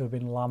seems to have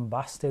been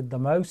lambasted the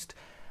most.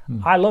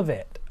 I love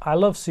it. I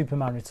love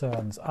Superman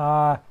Returns.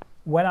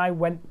 When I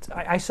went...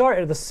 I saw it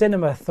at the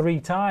cinema 3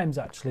 times,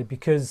 actually,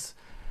 because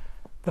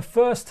the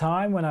first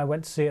time when I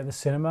went to see it at the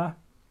cinema,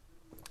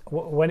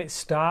 when it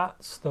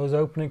starts, those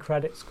opening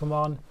credits come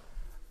on,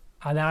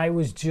 and I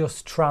was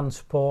just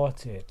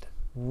transported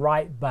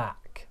right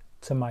back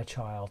to my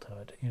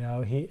childhood. You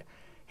know,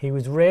 he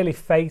was really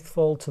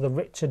faithful to the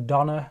Richard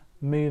Donner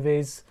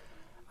movies,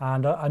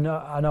 and I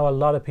know a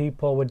lot of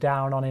people were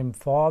down on him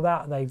for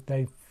that.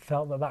 They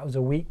felt that was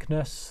a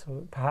weakness.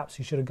 Perhaps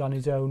he should have gone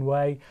his own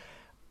way.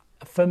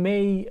 For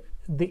me,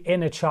 the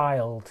inner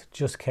child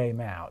just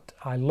came out.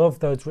 I love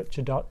those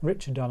Richard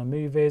Donner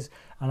movies,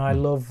 and I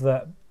love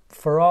that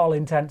for all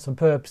intents and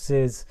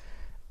purposes,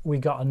 we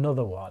got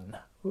another one.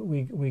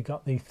 We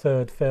got the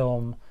 3rd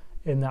film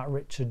in that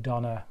Richard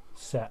Donner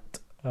set.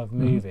 of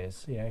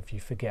movies. You know, if you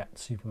forget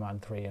Superman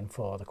 3 and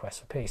 4, The Quest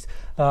for Peace.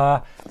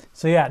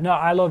 So yeah, no,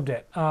 I loved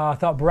it. I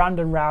thought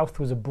Brandon Routh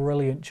was a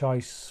brilliant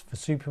choice for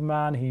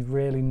Superman. He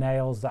really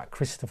nails that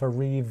Christopher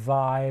Reeve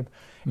vibe.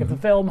 If the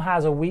film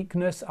has a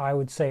weakness, I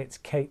would say it's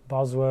Kate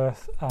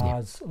Bosworth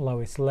as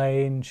Lois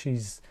Lane.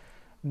 She's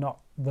not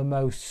the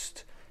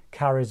most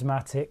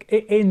charismatic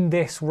in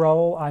this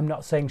role. I'm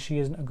not saying she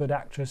isn't a good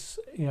actress.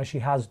 You know, she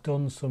has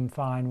done some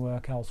fine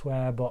work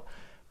elsewhere, but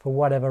for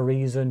whatever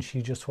reason,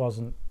 she just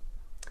wasn't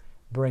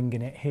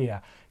bringing it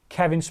here.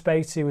 Kevin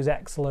Spacey was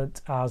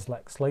excellent as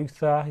Lex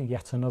Luthor,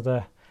 yet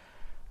another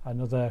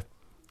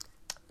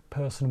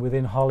person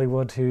within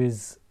Hollywood who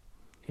is,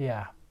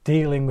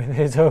 dealing with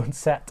his own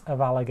set of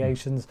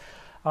allegations.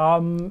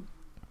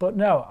 But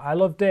no, I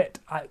loved it.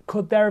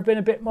 Could there have been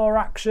a bit more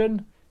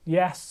action?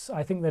 Yes,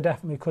 I think there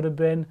definitely could have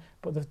been,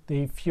 but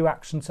the few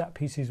action set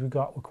pieces we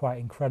got were quite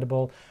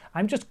incredible.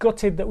 I'm just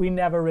gutted that we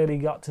never really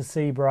got to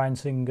see Bryan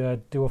Singer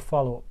do a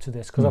follow-up to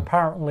this, because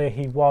apparently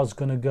he was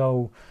going to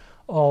go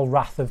all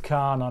Wrath of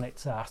Khan on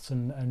its ass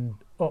and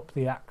up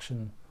the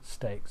action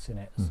stakes in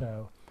it.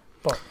 So,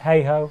 but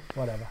hey-ho,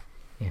 whatever.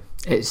 Yeah.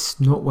 It's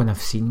not one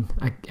I've seen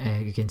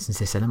again since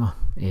the cinema,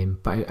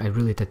 but I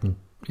really did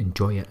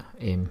enjoy it.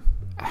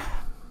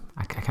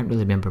 I can't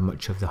really remember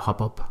much of the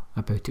hubbub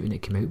about it when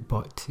it came out,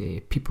 but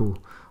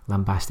people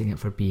lambasting it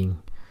for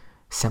being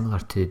similar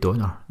to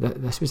Donner.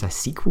 This was a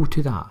sequel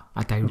to that,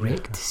 a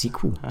direct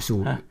sequel.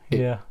 So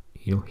you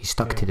know, he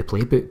stuck to the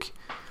playbook,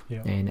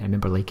 and I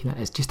remember liking it.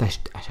 It's just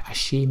a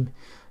shame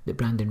that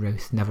Brandon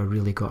Routh never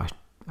really got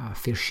a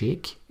fair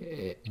shake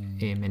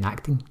in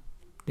acting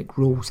like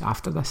roles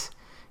after this.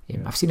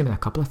 I've seen him in a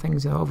couple of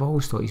things that I've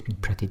always thought he's been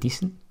pretty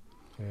decent.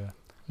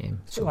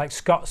 So like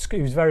Scott,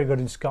 he was very good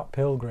in Scott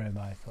Pilgrim,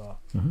 I thought.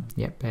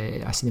 Yep,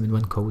 I seen him in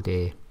one called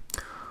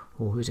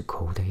what was it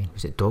called again?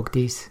 Was it Dog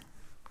Days?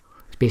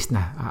 It's based in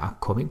a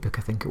comic book,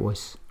 I think it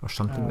was, or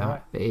something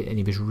like that. And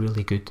he was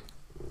really good.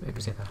 It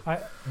was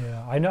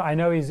I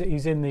know he's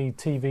in the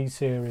TV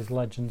series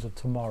Legends of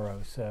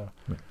Tomorrow, so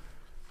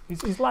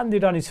he's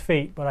landed on his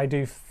feet. But I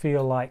do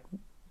feel like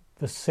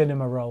the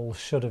cinema role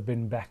should have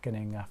been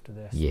beckoning after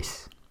this.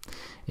 Yes.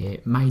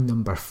 My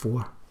number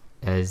 4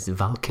 is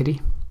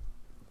Valkyrie.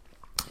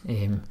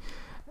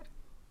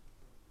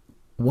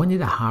 One of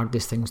the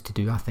hardest things to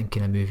do, I think,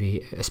 in a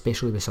movie,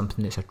 especially with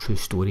something that's a true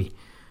story,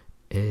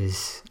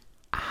 is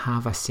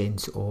have a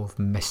sense of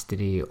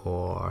mystery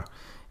or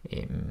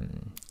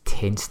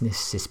tenseness,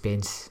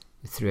 suspense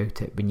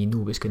throughout it when you know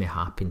what's going to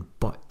happen.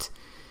 But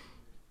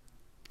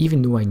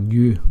even though I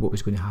knew what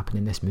was going to happen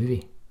in this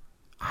movie,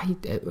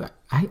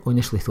 I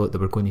honestly thought they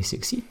were going to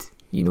succeed.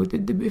 You know,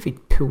 the movie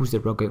pulls the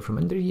rug out from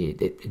under you.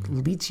 It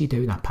leads you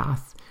down a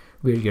path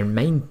where your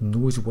mind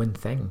knows one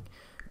thing,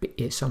 but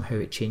it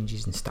somehow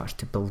changes and starts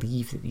to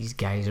believe that these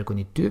guys are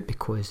going to do it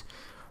because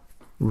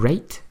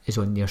right is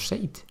on their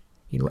side.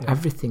 You know,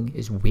 everything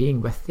is weighing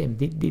with them.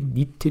 They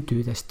need to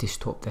do this to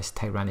stop this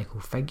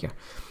tyrannical figure.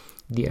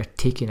 They are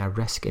taking a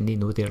risk and they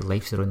know their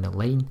lives are on the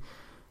line,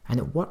 and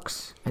it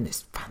works, and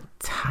it's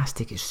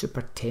fantastic. It's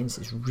super tense.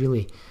 It's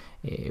really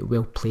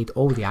well played.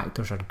 All the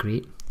actors are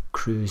great.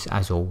 Cruise,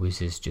 as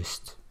always, is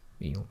just,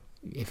 you know,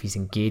 if he's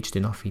engaged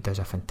enough, he does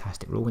a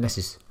fantastic role. And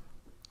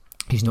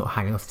he's not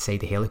hanging off the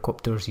side of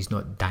helicopters, he's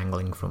not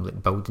dangling from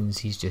like buildings,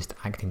 he's just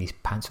acting his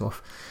pants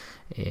off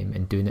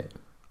and doing it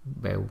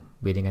while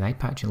wearing an eye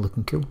patch and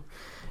looking cool.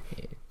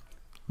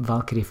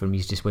 Valkyrie for me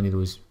is just one of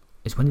those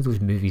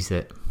movies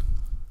that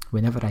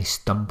whenever I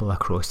stumble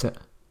across it,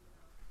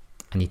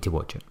 I need to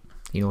watch it.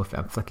 You know, if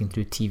I'm flicking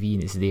through TV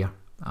and it's there,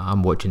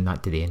 I'm watching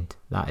that to the end.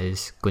 That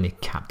is going to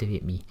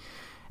captivate me,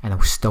 and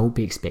I'll still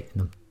be expecting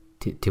them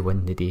to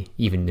win the day,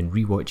 even in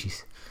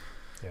rewatches.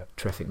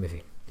 Terrific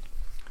movie.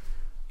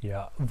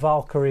 Yeah,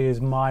 Valkyrie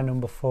is my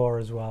number 4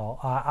 as well.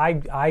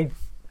 I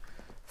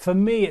for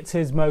me, it's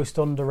his most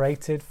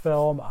underrated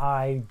film.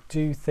 I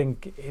do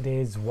think it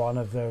is one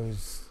of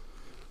those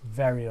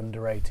very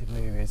underrated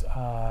movies.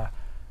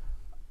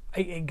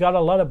 It got a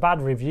lot of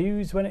bad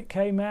reviews when it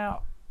came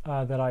out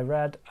that I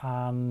read,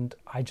 and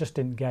I just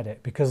didn't get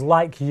it because,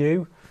 like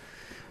you,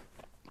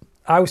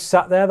 I was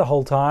sat there the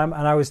whole time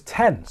and I was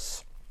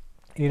tense.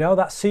 You know,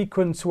 that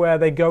sequence where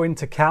they go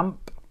into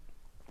camp,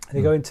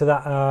 they go into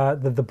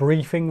that the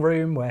briefing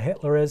room where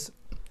Hitler is,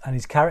 and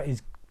he's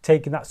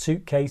taking that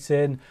suitcase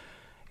in.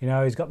 You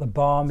know, he's got the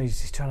bomb,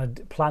 he's trying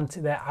to plant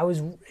it there. I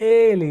was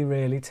really,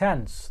 really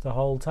tense the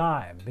whole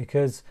time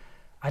because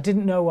I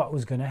didn't know what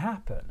was going to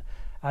happen.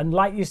 And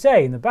like you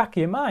say, in the back of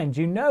your mind,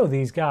 you know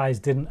these guys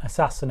didn't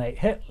assassinate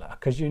Hitler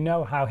because you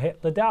know how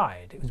Hitler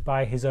died. It was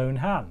by his own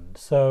hand.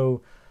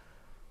 So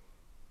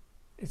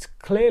it's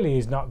clearly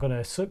he's not going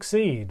to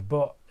succeed,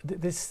 but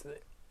there's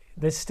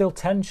still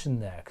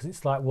tension there because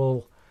it's like,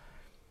 well,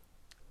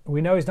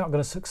 we know he's not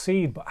going to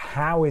succeed, but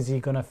how is he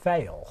going to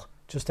fail?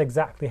 Just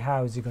exactly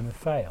how is he going to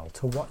fail?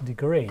 To what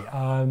degree?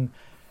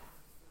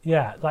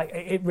 Yeah, like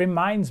it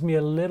reminds me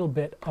a little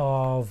bit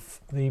of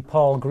the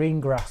Paul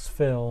Greengrass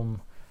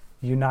film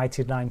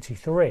United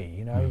 93.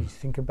 You know, you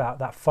think about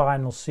that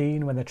final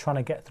scene when they're trying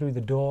to get through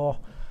the door.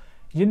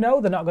 you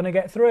know they're not going to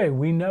get through.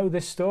 We know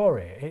this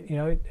story.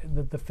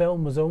 The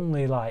film was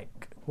only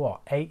like,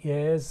 what, 8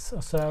 years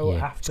or so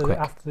after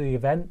the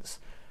events.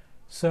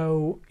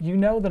 So you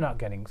know they're not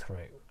getting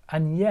through.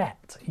 And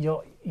yet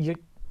you're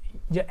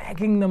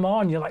egging them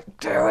on. You're like,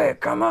 do it,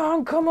 come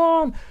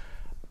on.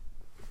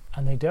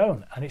 And they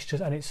don't. And it's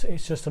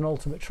just an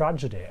ultimate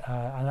tragedy.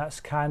 And that's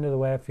kind of the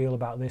way I feel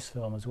about this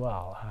film as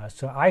well.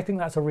 So I think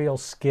that's a real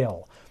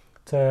skill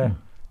to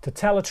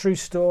tell a true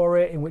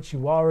story in which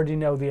you already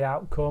know the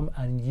outcome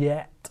and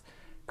yet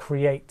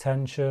create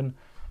tension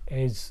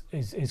is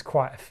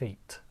quite a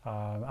feat.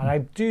 And I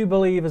do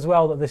believe as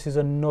well that this is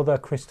another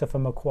Christopher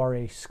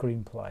McQuarrie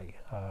screenplay.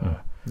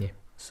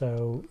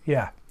 So,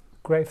 yeah,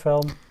 great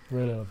film.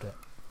 Really loved it.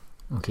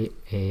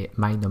 Okay,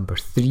 my number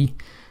 3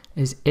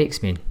 is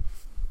X-Men,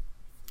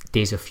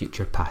 Days of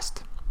Future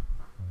Past.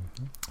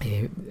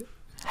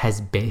 His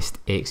best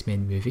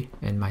X-Men movie,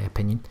 in my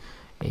opinion.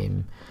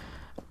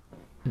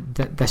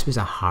 This was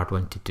a hard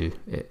one to do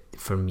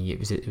for me. It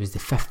was the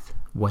 5th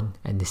one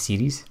in the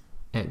series.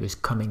 It was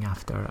coming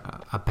after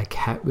a big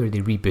hit where they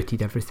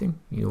rebooted everything,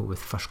 with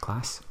First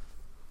Class,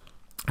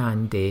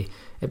 and it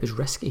was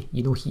risky.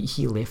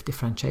 He left the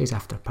franchise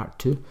after part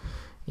 2.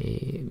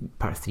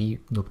 Part 3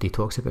 nobody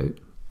talks about.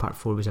 Part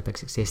 4 was a big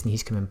success, and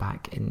he's coming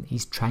back and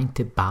he's trying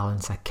to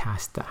balance a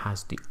cast that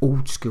has the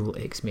old school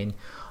X-Men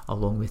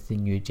along with the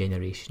new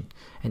generation,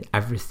 and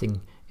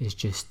everything is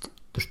just,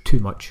 there's too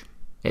much.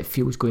 It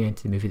feels going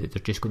into the movie that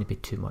there's just going to be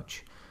too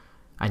much,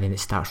 and then it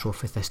starts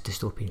off with this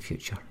dystopian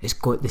future. It's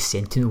got the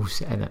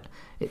Sentinels in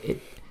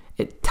it.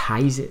 It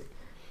ties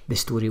the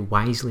story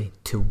wisely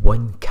to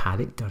one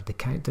character, the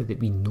character that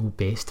we know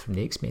best from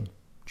the X-Men,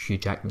 Hugh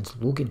Jackman's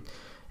Logan,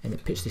 and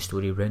it puts the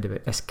story around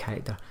about this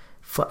character,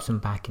 flips him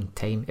back in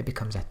time. It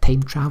becomes a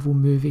time travel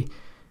movie.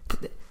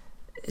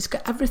 It's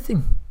got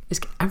everything.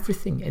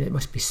 And it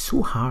must be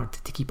so hard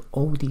to keep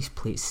all these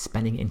plates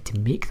spinning and to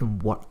make them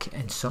work,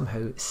 and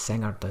somehow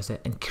Singer does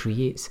it and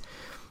creates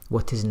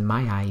what is, in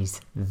my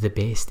eyes, the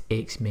best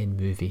X-Men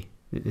movie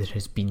that there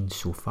has been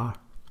so far.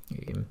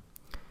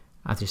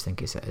 I just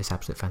think it's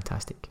absolutely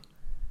fantastic.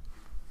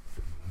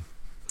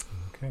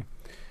 Okay,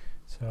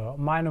 so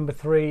my number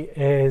 3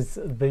 is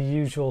The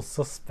Usual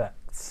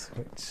Suspects,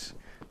 which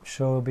I'm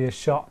sure will be a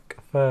shock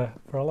for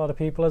a lot of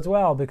people as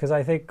well, because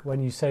I think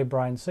when you say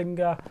Bryan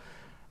Singer,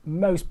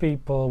 most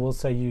people will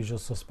say Usual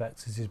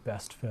Suspects is his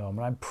best film,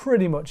 and I'm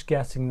pretty much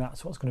guessing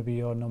that's what's going to be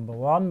your number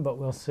 1, but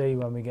we'll see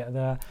when we get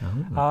there.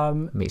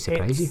 May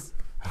surprise you.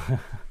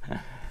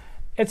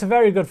 It's a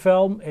very good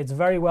film. It's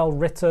very well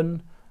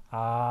written.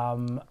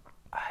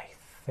 I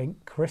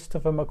think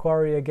Christopher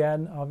McQuarrie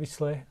again,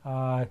 obviously.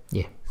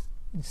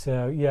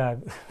 So yeah,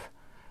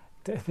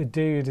 the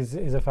dude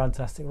is a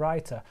fantastic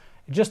writer.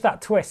 Just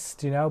that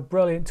twist,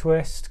 brilliant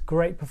twist,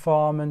 great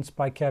performance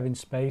by Kevin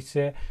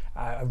Spacey,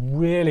 a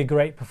really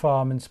great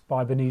performance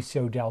by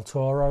Benicio del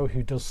Toro,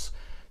 who does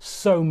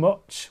so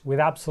much with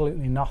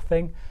absolutely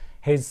nothing.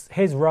 His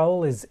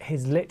role is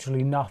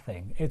literally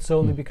nothing. It's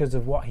only because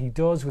of what he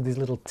does with his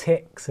little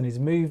tics and his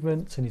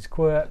movements and his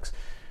quirks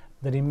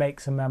that he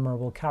makes a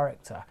memorable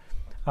character.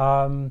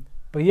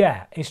 But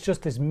yeah, it's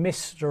just this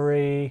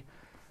mystery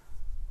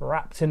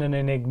wrapped in an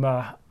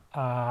enigma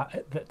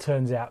that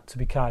turns out to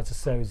be Kaiser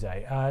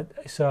Soze.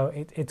 So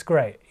it's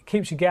great. It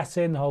keeps you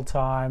guessing the whole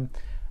time.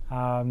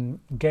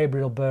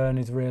 Gabriel Byrne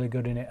is really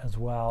good in it as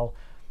well.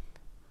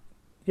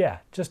 Yeah,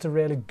 just a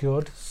really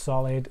good,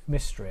 solid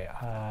mystery,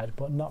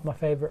 but not my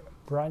favourite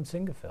Bryan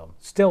Singer film.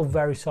 Still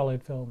very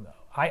solid film though.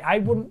 I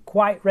wouldn't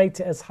quite rate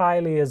it as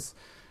highly as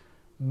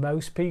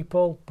most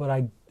people, but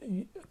I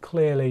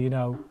clearly,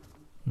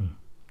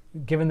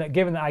 given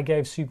that I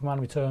gave Superman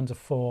Returns a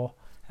 4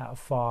 out of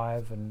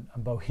 5, and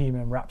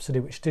Bohemian Rhapsody,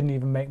 which didn't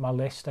even make my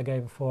list, I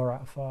gave a 4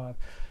 out of 5.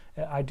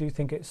 I do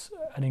think it's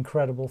an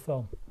incredible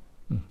film.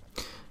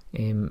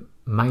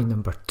 My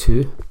number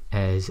 2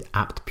 is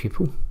Apt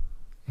Pupil.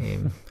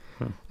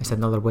 It's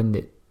another one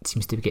that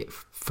seems to get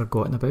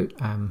forgotten about.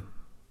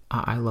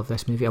 I love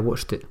this movie. I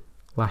watched it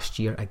last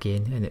year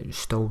again, and it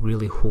still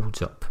really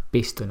holds up,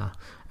 based on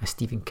a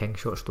Stephen King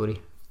short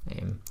story.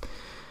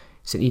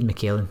 So Ian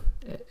McKellen,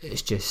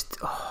 it's just,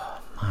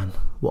 oh man,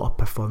 what a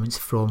performance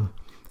from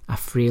a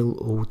frail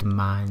old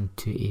man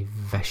to a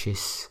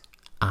vicious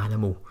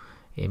animal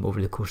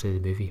over the course of the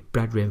movie.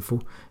 Brad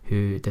Renfro,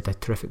 who did a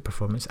terrific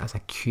performance as a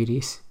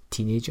curious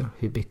teenager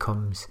who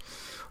becomes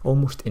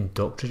almost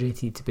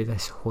indoctrinated by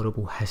this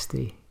horrible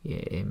history,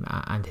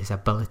 and his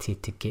ability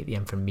to get the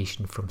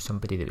information from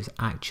somebody that was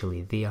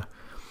actually there.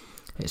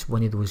 It's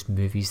one of those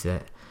movies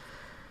that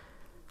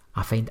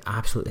I find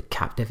absolutely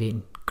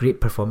captivating. Great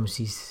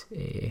performances,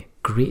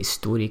 great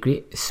story,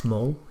 great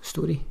small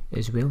story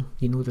as well.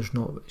 It's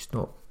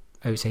not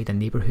outside a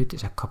neighbourhood,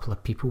 it's a couple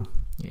of people,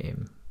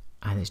 and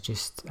I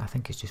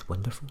think it's just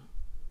wonderful,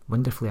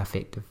 wonderfully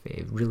effective,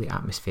 really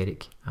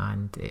atmospheric,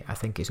 and I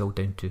think it's all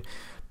down to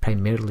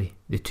primarily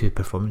the 2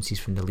 performances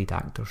from the lead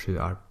actors, who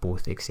are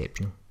both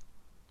exceptional.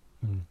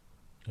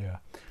 Yeah,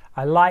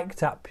 I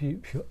liked Apt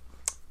Pupil.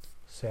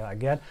 Say that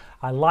again.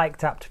 I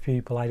liked Apt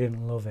Pupil. I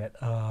didn't love it.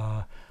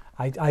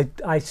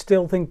 I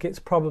still think it's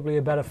probably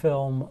a better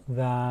film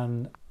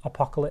than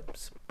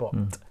Apocalypse, but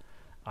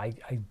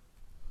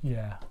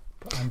yeah.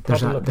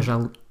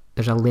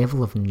 There's a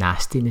level of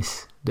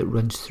nastiness that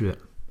runs through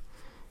it,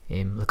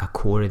 like a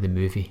core of the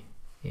movie,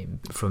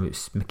 from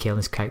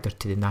McKellen's character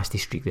to the nasty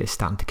streak that is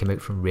starting to come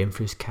out from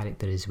Renfrew's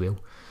character as well.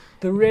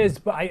 There is,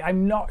 but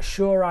I'm not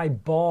sure I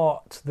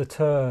bought the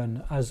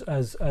turn as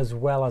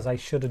well as I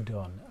should have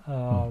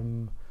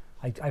done.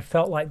 I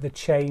felt like the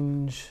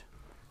change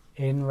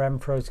in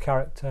Renfrew's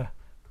character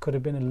could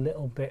have been a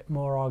little bit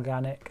more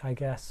organic, I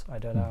guess. I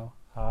don't know.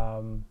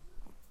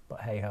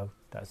 But hey ho,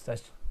 that's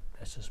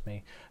just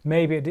me.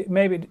 Maybe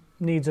it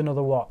needs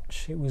another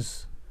watch. It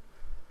was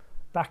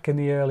back in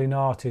the early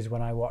noughties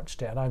when I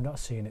watched it, and I've not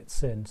seen it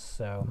since.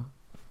 So,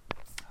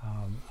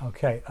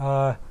 okay.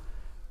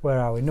 Where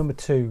are we? Number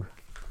 2.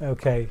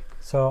 Okay,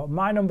 so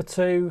my number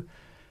 2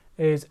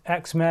 is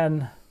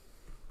X-Men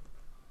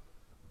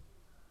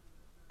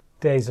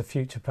Days of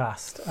Future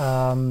Past.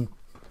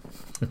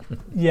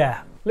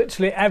 Yeah,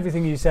 literally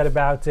everything you said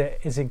about it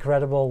is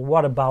incredible.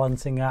 What a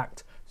balancing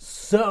act.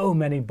 So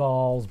many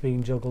balls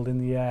being juggled in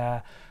the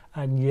air,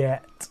 and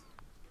yet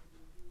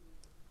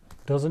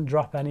doesn't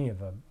drop any of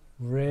them.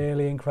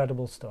 Really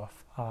incredible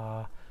stuff.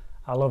 I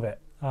love it.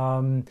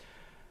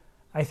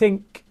 I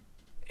think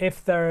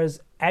if there's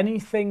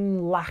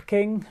anything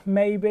lacking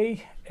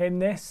maybe in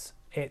this,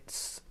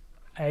 it's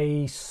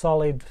a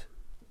solid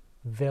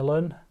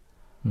villain.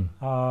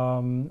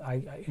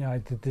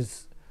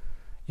 There's,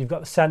 you've got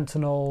the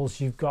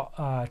Sentinels, you've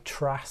got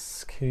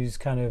Trask, who's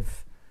kind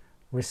of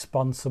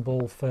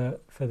responsible for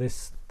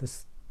this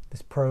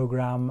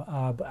program,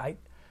 but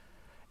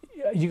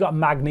you got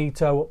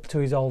Magneto up to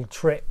his old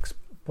tricks,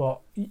 but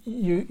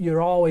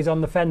you're always on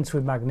the fence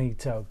with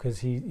Magneto because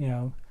he,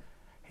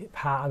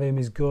 part of him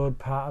is good,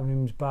 part of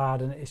him is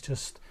bad, and it's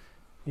just,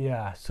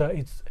 yeah. So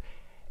it's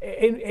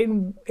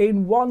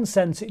in one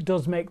sense it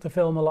does make the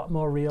film a lot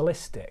more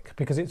realistic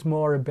because it's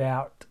more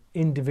about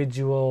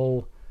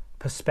individual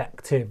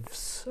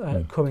perspectives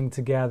coming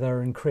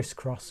together and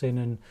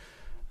crisscrossing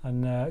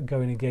and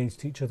going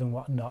against each other and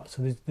whatnot.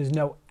 So there's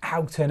no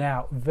out and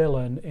out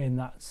villain in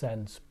that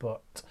sense,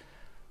 but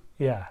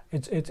yeah,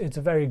 it's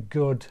a very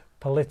good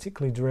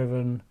politically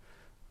driven,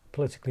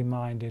 politically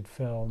minded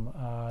film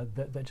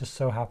that just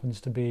so happens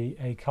to be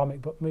a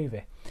comic book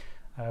movie,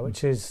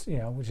 which is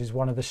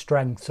one of the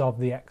strengths of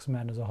the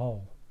X-Men as a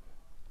whole.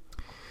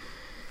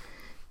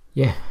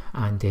 Yeah,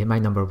 and my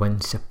number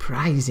 1,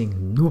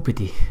 surprising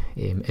nobody,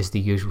 is The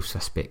Usual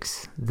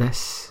Suspects.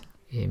 This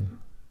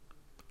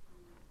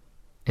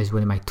is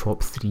one of my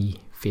top 3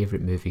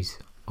 favourite movies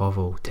of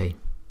all time.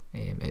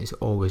 It's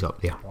always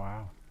up there.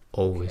 Wow.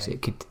 Always. Okay.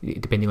 It could,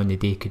 depending on the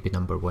day, could be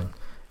number 1.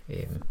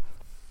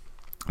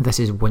 This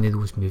is one of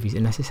those movies,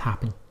 and this has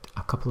happened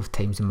a couple of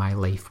times in my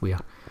life where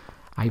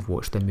I've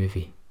watched a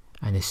movie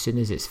and as soon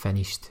as it's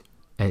finished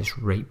it's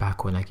right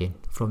back on again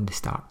from the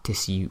start to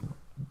see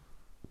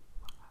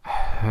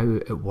how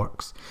it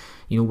works.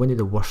 One of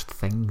the worst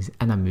things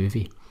in a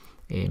movie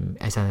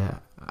is an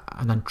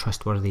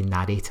untrustworthy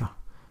narrator,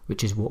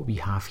 which is what we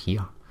have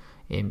here.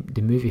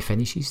 The movie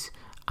finishes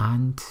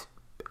and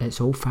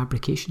it's all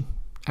fabrication,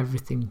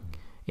 everything,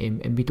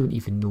 and we don't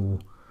even know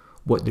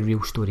what the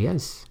real story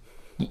is.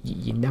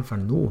 You never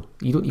know.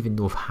 You don't even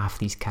know if half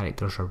these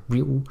characters are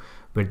real,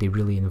 were they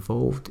really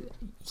involved,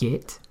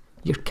 yet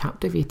you're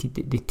captivated.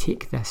 They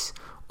take this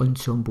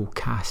ensemble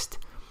cast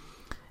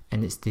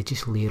and they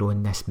just layer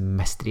on this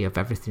mystery of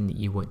everything that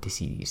you want to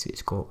see. So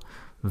it's got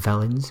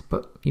villains,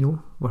 but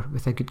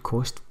with a good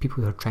cost,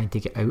 people who are trying to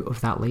get out of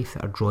that life,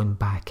 that are drawn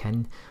back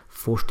in,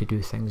 forced to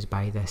do things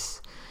by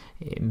this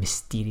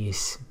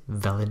mysterious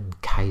villain,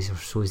 Kaiser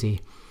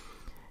Soze.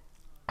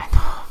 And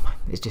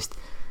it's just,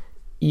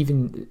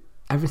 even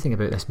everything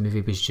about this movie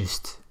was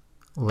just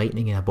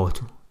lightning in a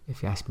bottle,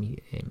 if you ask me.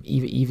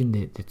 Even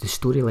the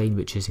storyline,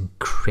 which is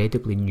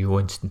incredibly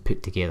nuanced and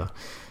put together,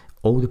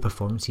 all the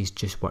performances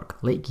just work.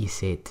 Like you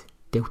said,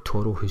 Del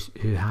Toro,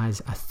 who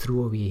has a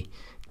throwaway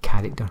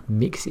character,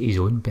 makes it his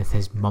own with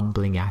his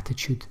mumbling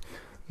attitude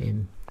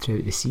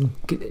throughout the scene.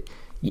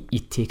 You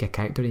take a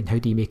character and how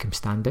do you make him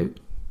stand out?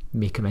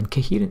 Make him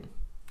incoherent.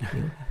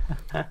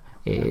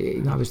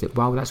 I was like,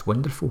 wow, that's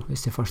wonderful.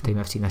 It's the first time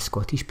I've seen a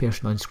Scottish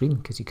person on screen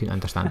because he couldn't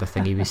understand a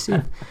thing he was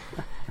saying.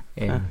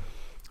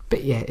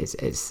 But yeah,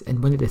 it's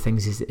and one of the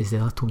things is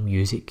the little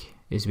music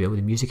as well.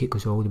 The music, it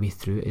goes all the way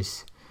through,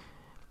 is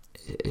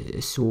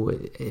so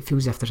it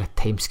feels as if there's a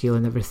time scale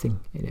and everything,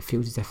 and it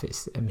feels as if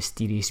it's a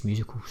mysterious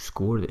musical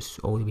score that's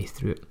all the way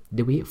through it.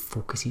 The way it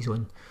focuses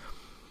on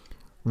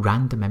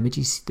random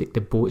images, like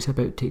the boat's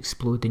about to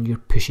explode and you're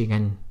pushing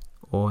in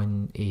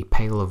on a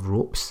pile of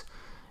ropes.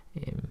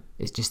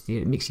 It's just there.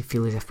 It makes you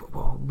feel as if,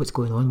 whoa, what's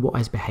going on? What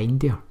is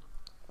behind there?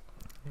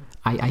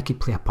 I could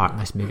play a part in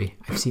this movie.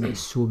 I've seen it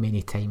so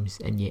many times,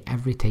 and yet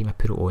every time I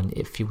put it on,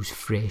 it feels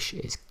fresh.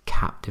 It's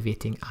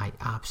captivating. I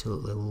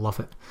absolutely love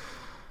it.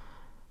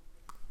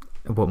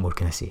 What more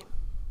can I say?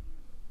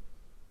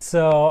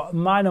 So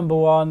my number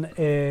 1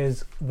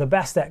 is the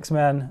best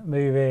X-Men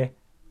movie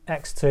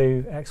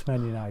X2,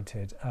 X-Men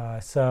United.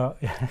 So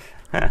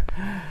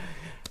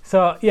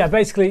yeah,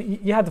 basically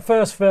you had the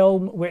first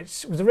film,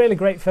 which was a really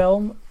great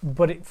film,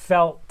 but it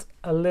felt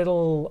a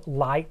little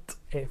light.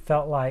 It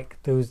felt like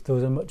there was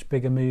a much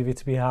bigger movie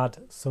to be had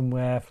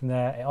somewhere from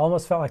there. It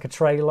almost felt like a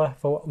trailer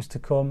for what was to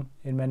come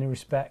in many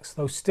respects,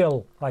 though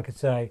still, like I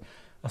say,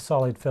 a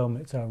solid film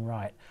in its own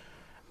right.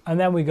 And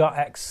then we got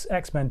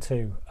X-Men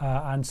 2,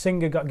 and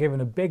Singer got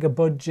given a bigger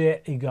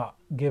budget. He got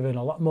given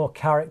a lot more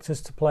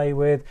characters to play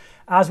with.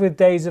 As with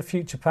Days of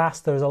Future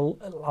Past, there's a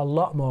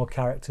lot more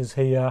characters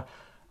here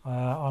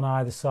on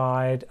either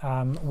side.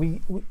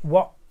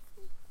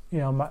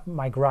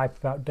 My gripe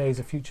about Days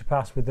of Future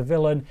Past with the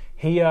villain,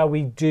 here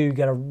we do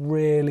get a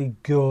really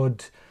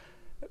good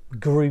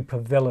group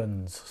of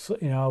villains. So,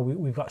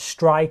 we've got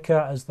Stryker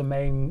as the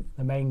main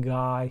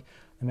guy,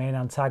 the main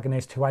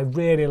antagonist, who I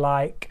really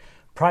like,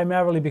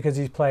 primarily because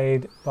he's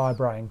played by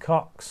Brian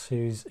Cox,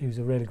 who's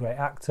a really great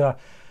actor,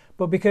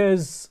 but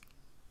because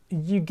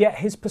you get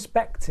his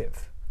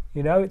perspective.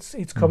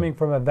 It's coming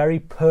from a very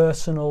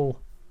personal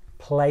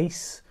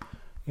place,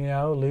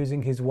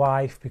 losing his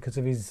wife because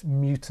of his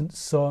mutant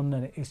son,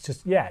 and it's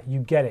just, you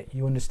get it.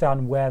 You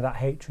understand where that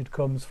hatred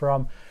comes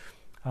from.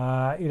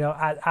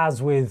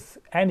 As with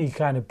any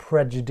kind of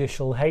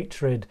prejudicial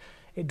hatred,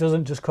 it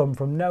doesn't just come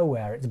from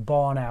nowhere. It's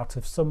born out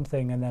of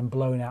something and then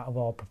blown out of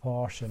all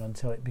proportion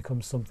until it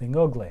becomes something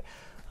ugly.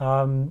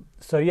 I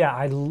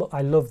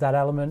love that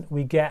element.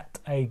 We get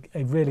a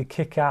really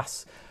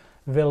kick-ass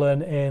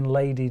villain in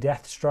Lady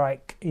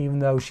Deathstrike, even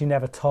though she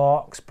never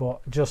talks,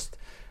 but just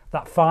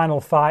that final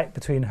fight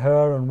between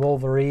her and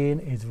Wolverine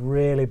is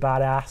really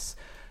badass.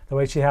 The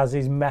way she has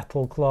these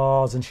metal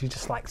claws and she's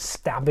just like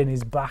stabbing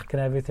his back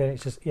and everything.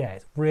 It's just,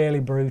 it's really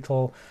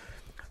brutal.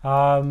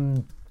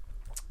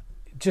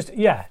 Just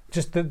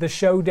the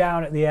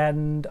showdown at the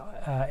end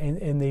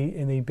in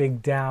the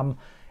big dam.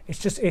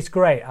 It's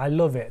great. I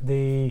love it.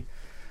 The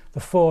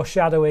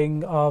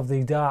foreshadowing of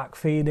the Dark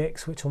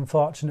Phoenix, which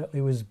unfortunately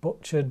was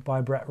butchered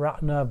by Brett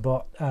Ratner,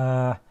 but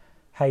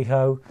hey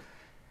ho.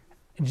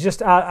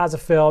 Just as a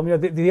film,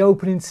 the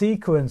opening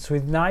sequence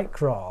with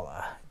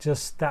Nightcrawler,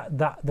 just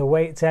that the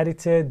way it's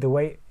edited, the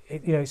way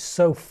it's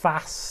so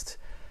fast,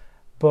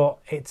 but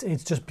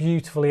it's just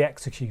beautifully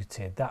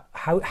executed. That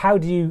how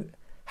do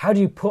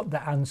you put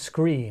that on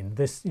screen?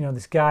 This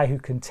guy who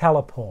can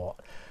teleport,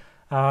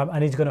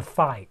 and he's going to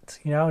fight,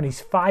 and he's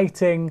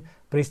fighting,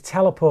 but he's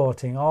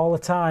teleporting all the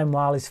time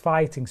while he's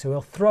fighting. So he'll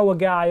throw a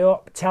guy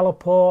up,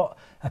 teleport,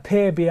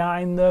 appear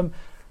behind them,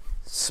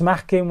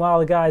 smack him while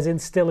the guy's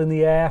still in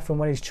the air from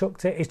when he's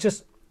chucked it. It's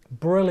just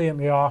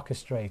brilliantly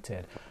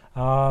orchestrated.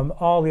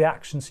 All the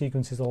action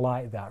sequences are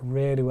like that,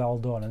 really well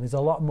done, and there's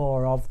a lot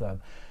more of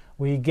them.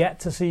 We get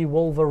to see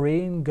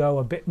Wolverine go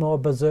a bit more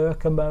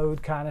berserker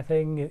mode kind of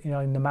thing,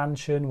 in the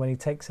mansion when he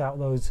takes out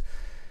those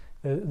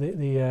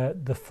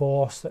the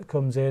force that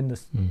comes in, the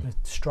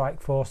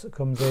strike force that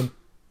comes in.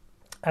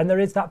 And there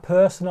is that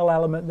personal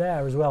element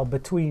there as well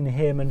between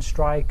him and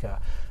Stryker,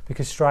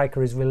 because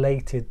Stryker is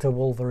related to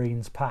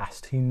Wolverine's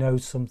past. He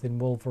knows something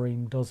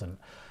Wolverine doesn't.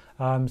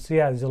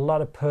 There's a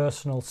lot of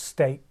personal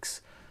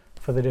stakes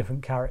for the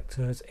different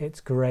characters. It's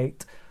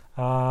great.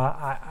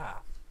 I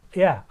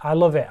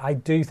love it. I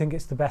do think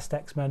it's the best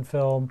X-Men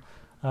film,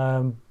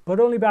 but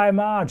only by a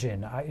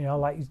margin.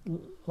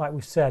 Like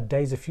we said,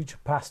 Days of Future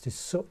Past is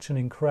such an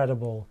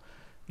incredible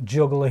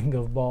juggling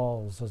of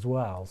balls as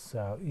well.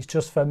 So it's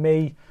just, for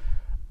me,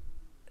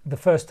 the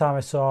first time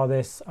I saw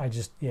this, I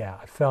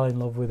fell in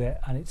love with it,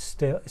 and it's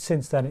still,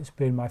 since then, it's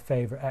been my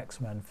favourite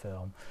X-Men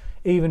film,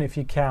 even if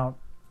you count,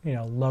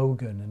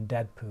 Logan and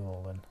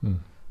Deadpool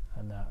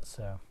and that.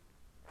 So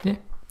yeah,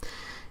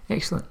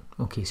 excellent.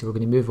 Okay, so we're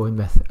going to move on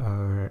with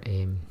our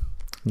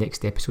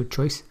next episode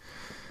choice.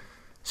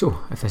 So,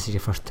 if this is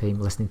your first time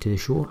listening to the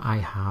show, I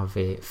have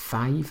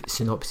 5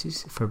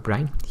 synopses for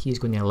Brian. He's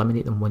going to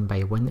eliminate them one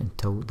by one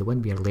until the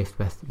one we are left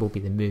with will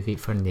be the movie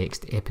for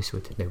next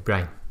episode. Now,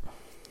 Brian,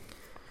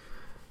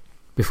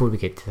 before we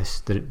get to this,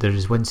 there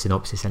is one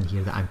synopsis in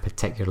here that I'm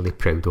particularly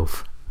proud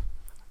of.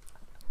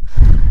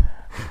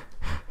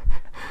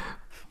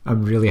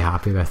 I'm really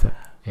happy with it.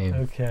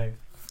 Okay.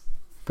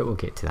 But we'll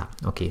get to that.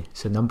 Okay,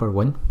 so number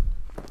 1.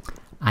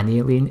 An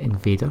alien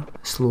invader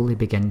slowly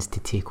begins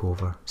to take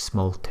over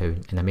small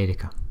town in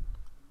America.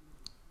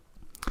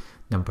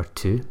 Number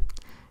 2.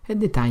 In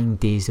the dying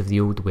days of the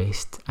Old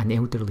West, an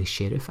elderly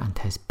sheriff and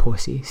his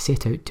posse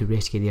set out to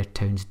rescue their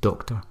town's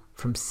doctor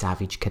from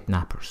savage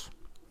kidnappers.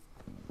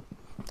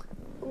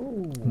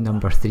 Ooh.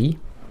 Number 3.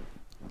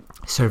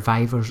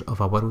 Survivors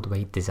of a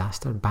worldwide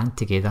disaster band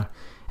together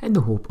in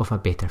the hope of a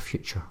better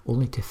future,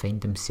 only to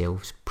find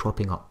themselves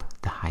propping up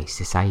the high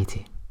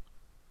society.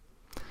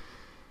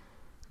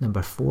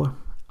 Number 4.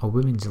 A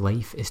woman's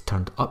life is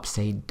turned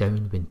upside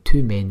down when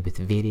 2 men with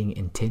varying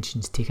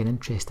intentions take an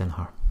interest in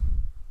her.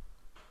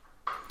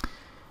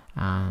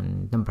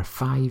 And number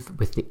 5.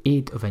 With the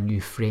aid of a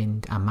new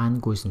friend, a man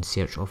goes in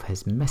search of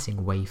his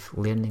missing wife,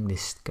 learning the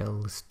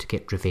skills to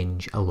get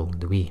revenge along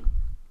the way.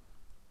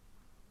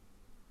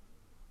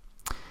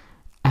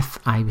 if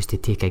I was to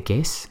take a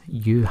guess,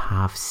 you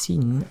have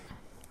seen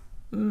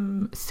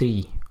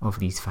 3 of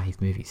these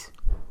 5 movies.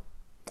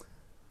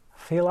 I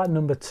feel like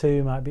number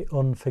 2 might be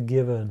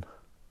Unforgiven.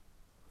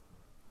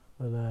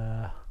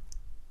 But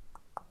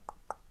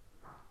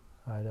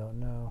I don't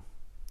know.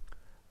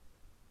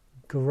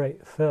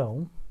 Great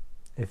film,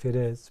 if it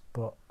is,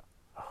 but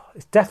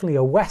it's definitely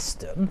a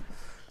Western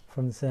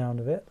from the sound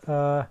of it.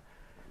 I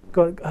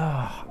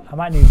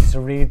might need to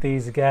read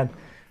these again.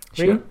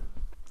 Sure.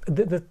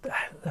 The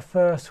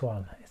first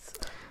one.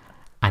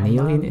 An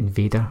alien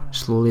invader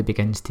slowly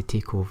begins to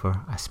take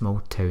over a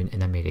small town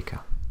in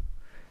America.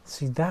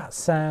 See, that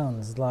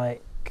sounds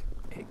like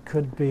it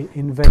could be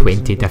Invasion.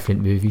 20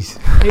 different movies.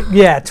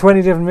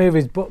 20 different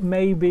movies, but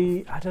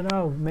maybe, I don't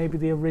know, maybe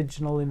the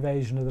original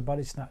Invasion of the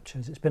Body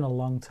Snatchers. It's been a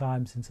long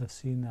time since I've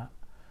seen that.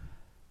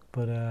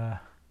 But,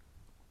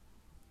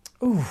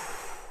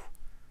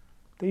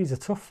 these are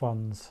tough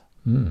ones.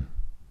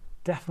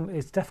 Definitely,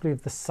 it's definitely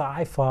of the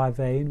sci-fi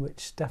vein,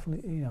 which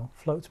definitely,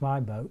 floats my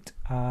boat.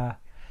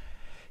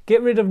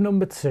 Get rid of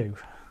number 2.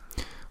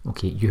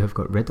 Okay, you have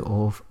got rid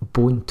of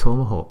Bone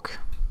Tomahawk.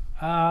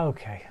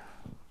 Okay.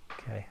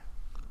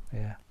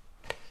 Yeah.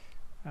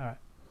 All right.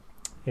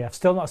 Yeah, I've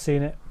still not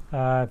seen it.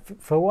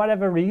 For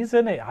whatever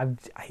reason,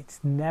 it's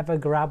never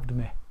grabbed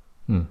me.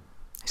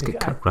 It's got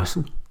Kurt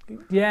Russell.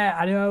 Yeah,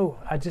 I know.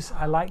 I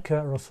like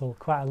Kurt Russell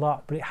quite a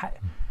lot, but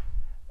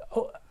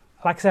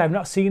like I said, I've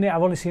not seen it.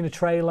 I've only seen a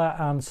trailer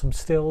and some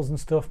stills and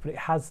stuff, but it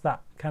has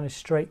that kind of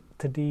straight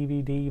to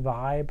DVD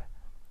vibe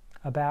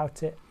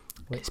about it.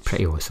 It's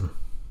pretty awesome.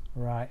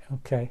 Right.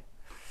 Okay.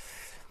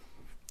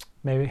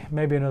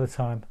 Maybe another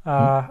time.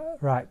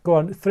 Right. Go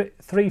on.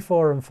 3,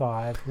 4, and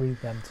 5. Read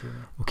them to me.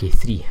 Okay,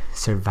 3.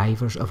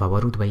 Survivors of a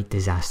worldwide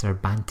disaster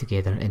band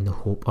together in the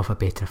hope of a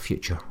better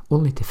future,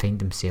 only to find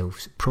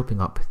themselves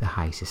propping up the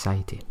high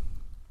society.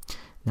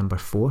 Number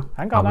 4.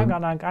 Hang on. I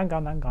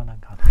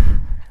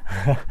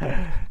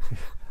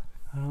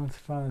want to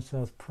find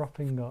themselves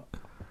propping up.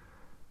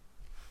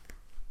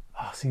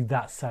 Oh, see,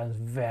 that sounds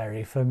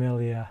very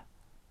familiar.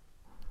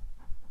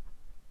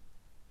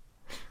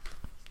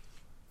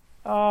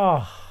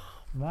 Oh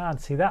man,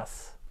 see,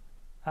 that's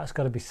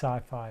got to be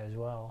sci-fi as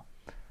well.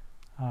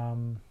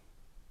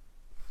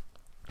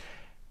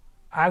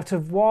 Out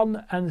of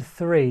 1 and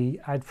 3,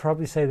 I'd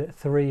probably say that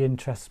 3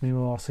 interests me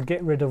more. So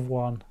get rid of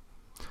 1.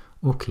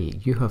 Okay,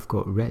 you have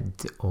got rid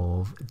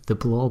of The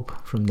Blob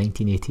from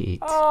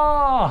 1988.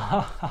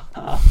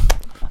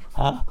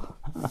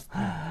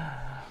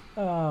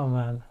 Oh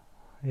man,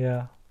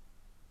 yeah.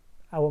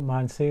 I wouldn't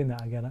mind seeing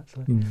that again,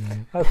 actually.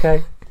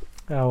 Okay.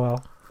 Oh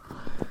well.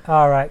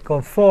 All right, go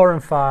on. 4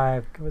 and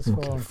 5. Give us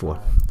 4 and 4.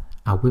 5.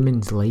 A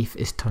woman's life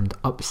is turned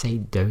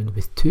upside down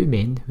with 2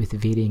 men with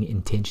varying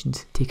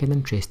intentions take an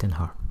interest in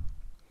her.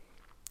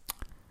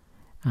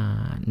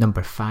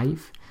 Number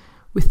 5.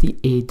 With the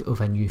aid of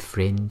a new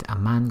friend, a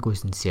man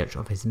goes in search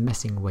of his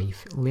missing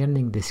wife,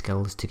 learning the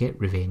skills to get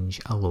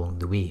revenge along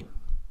the way.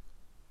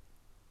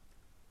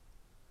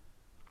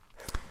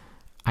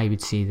 I would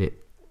say that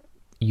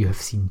you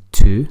have seen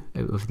 2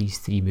 out of these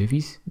 3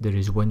 movies. There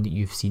is one that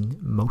you've seen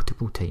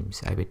multiple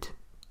times, I would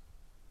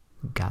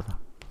gather.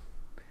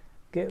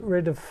 Get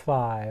rid of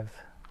 5.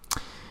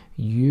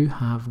 You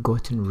have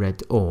gotten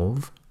rid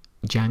of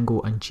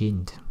Django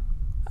Unchained.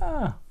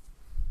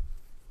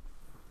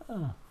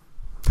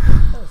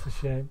 That's a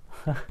shame.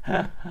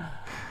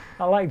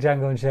 I like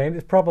Django Unchained.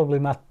 It's probably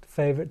my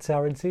favourite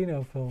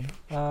Tarantino film.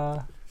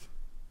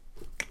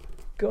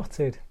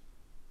 Gutted.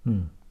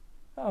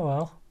 Oh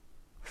well.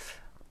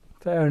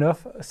 Fair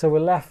enough. So we're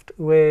left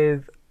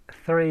with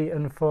 3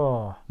 and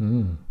 4.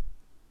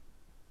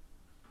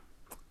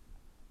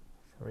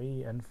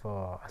 3 and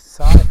 4. A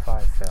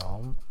sci-fi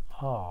film.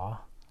 Oh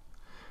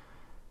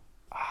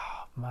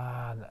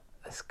man,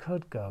 this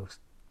could go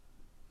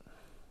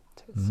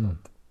tits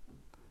up.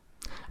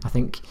 I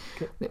think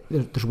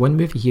there's one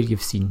movie here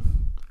you've seen,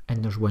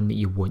 and there's one that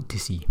you want to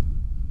see.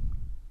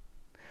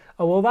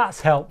 Oh well, that's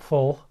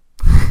helpful.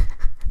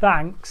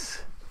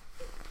 Thanks.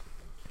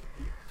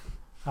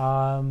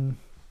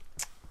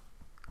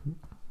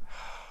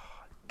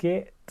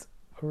 Get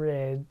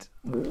rid.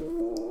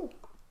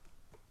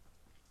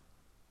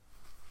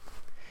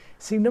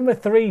 See, number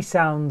 3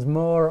 sounds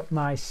more up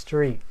my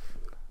street,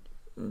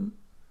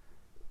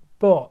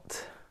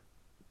 but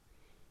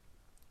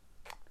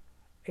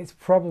it's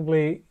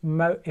probably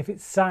if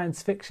it's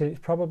science fiction, it's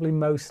probably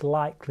most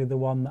likely the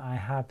one that I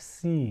have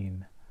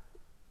seen.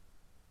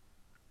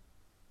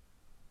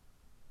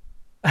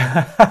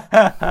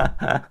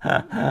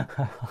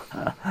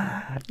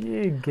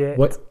 You get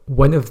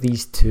one of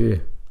these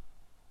 2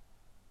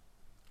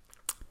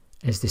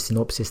 is the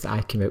synopsis that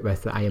I came out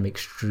with that I am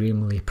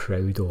extremely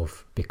proud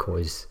of,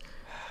 because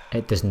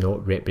it does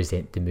not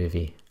represent the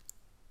movie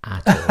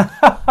at all.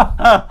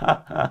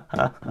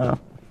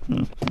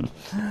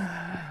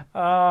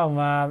 Oh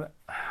man.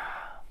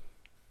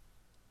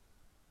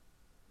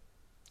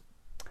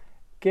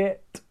 This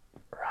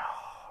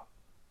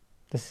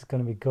is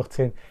going to be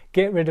gutting.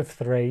 Get rid of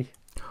 3.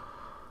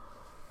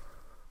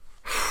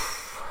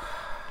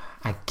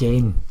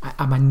 Again,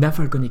 am I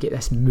never going to get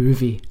this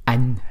movie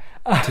in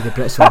to the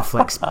Brits on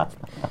Flicks?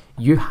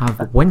 You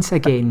have once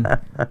again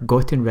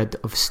gotten rid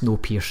of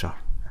Snowpiercer.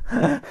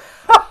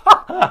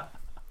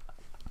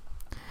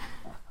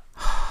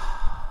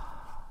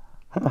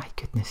 My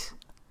goodness.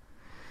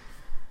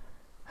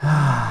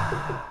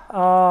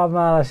 Oh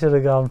man, I should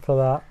have gone for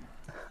that.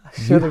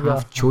 You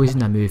have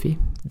chosen a movie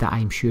that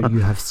I'm sure you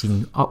have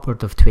seen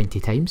upward of 20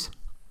 times.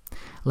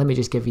 Let me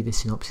just give you the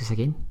synopsis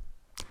again.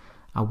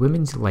 A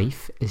woman's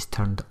life is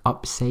turned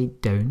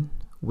upside down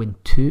when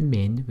two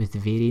men with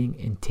varying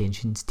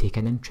intentions take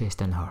an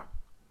interest in her.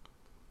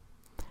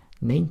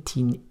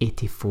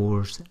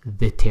 1984's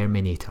The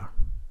Terminator.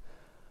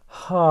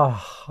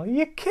 Oh, are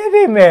you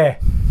kidding me?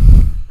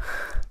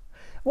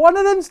 One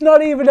of them's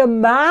not even a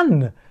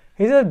man.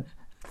 He's a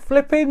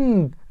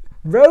flipping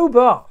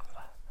robot.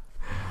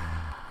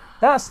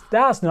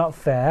 That's not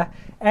fair.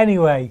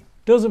 Anyway,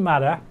 doesn't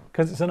matter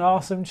because it's an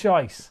awesome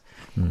choice.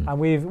 And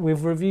we've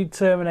reviewed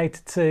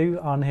Terminator 2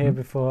 on here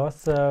before,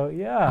 so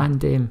yeah.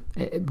 And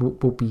it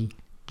will be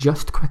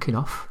just quick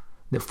enough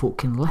that folk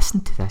can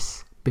listen to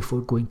this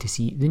before going to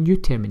see the new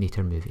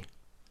Terminator movie.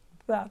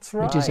 That's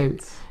right. Which is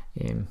out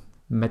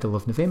middle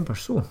of November,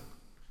 so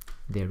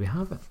there we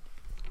have it.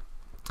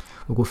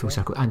 We'll go full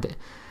circle. And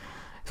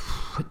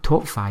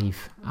top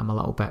 5, I'm a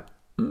little bit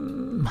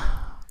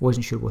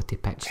wasn't sure what to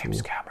pick.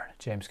 James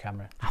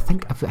Cameron. I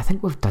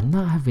think we've done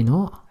that, have we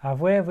not?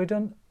 Have we? Have we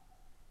done?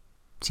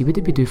 See, what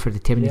did we do for the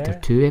Terminator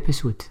 2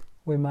 episode?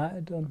 We might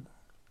have done.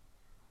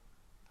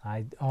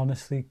 I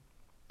honestly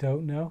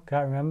don't know.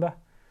 Can't remember.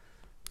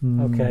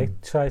 Okay,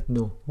 try.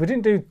 No. We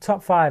didn't do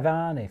top 5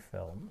 Arnie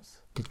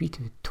films. Did we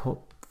do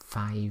top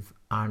 5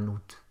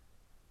 Arnold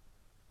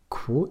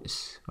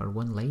quotes or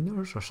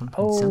one-liners or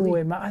something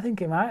silly? I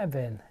think it might have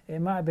been. It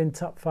might have been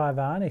top 5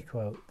 Arnie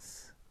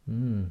quotes.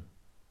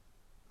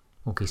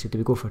 Okay, so do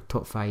we go for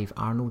top 5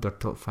 Arnold or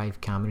top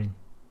 5 Cameron?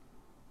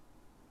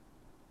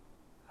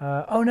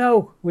 Oh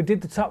no, we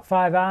did the top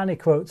 5 Arnie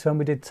quotes when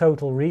we did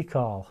Total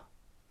Recall.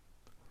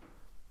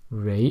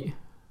 Right.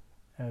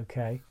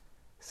 Okay,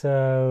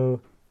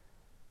 so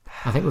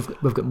I think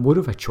we've got more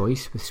of a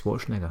choice with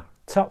Schwarzenegger.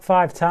 Top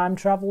 5 time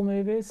travel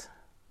movies.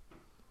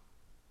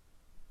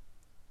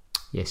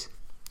 Yes.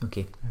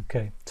 Okay.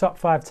 Okay. Top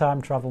 5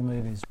 time travel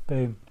movies.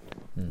 Boom.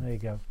 There you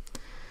go.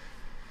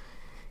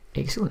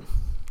 Excellent.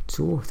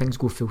 So things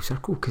go full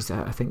circle because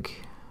I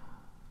think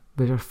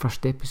our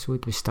first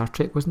episode was Star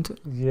Trek, wasn't it?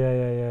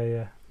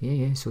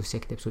 Yeah. So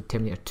second episode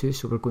Terminator 2.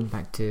 So we're going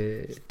back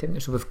to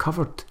Terminator. So we've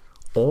covered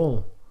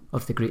all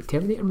of the great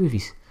Terminator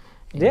movies.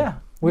 Yeah,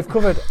 we've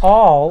covered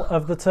all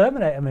of the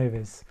Terminator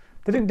movies.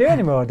 They didn't do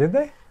any more, did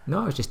they?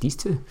 No, it was just these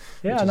two.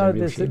 Yeah, no,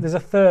 there's a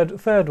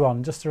third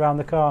one just around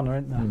the corner,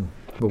 isn't there?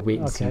 We'll wait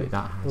and see what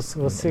that has.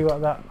 We'll see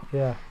what that.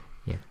 Yeah.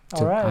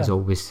 So all right, as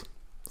always,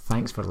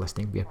 thanks for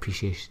listening. We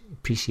appreciate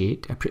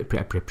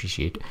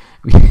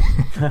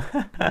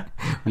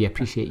we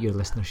appreciate your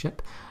listenership,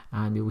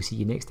 and we will see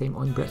you next time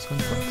on Brits on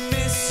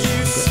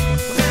Flicks.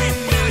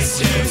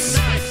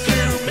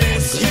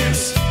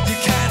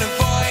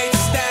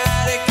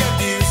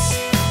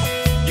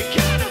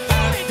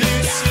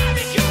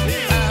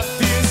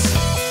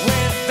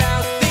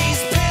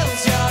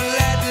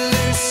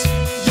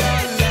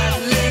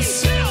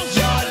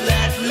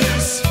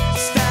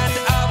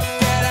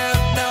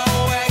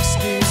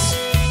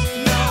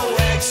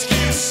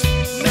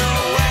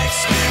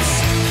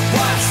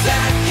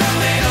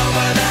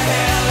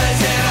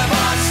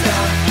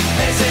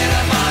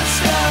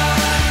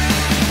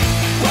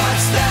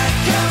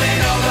 That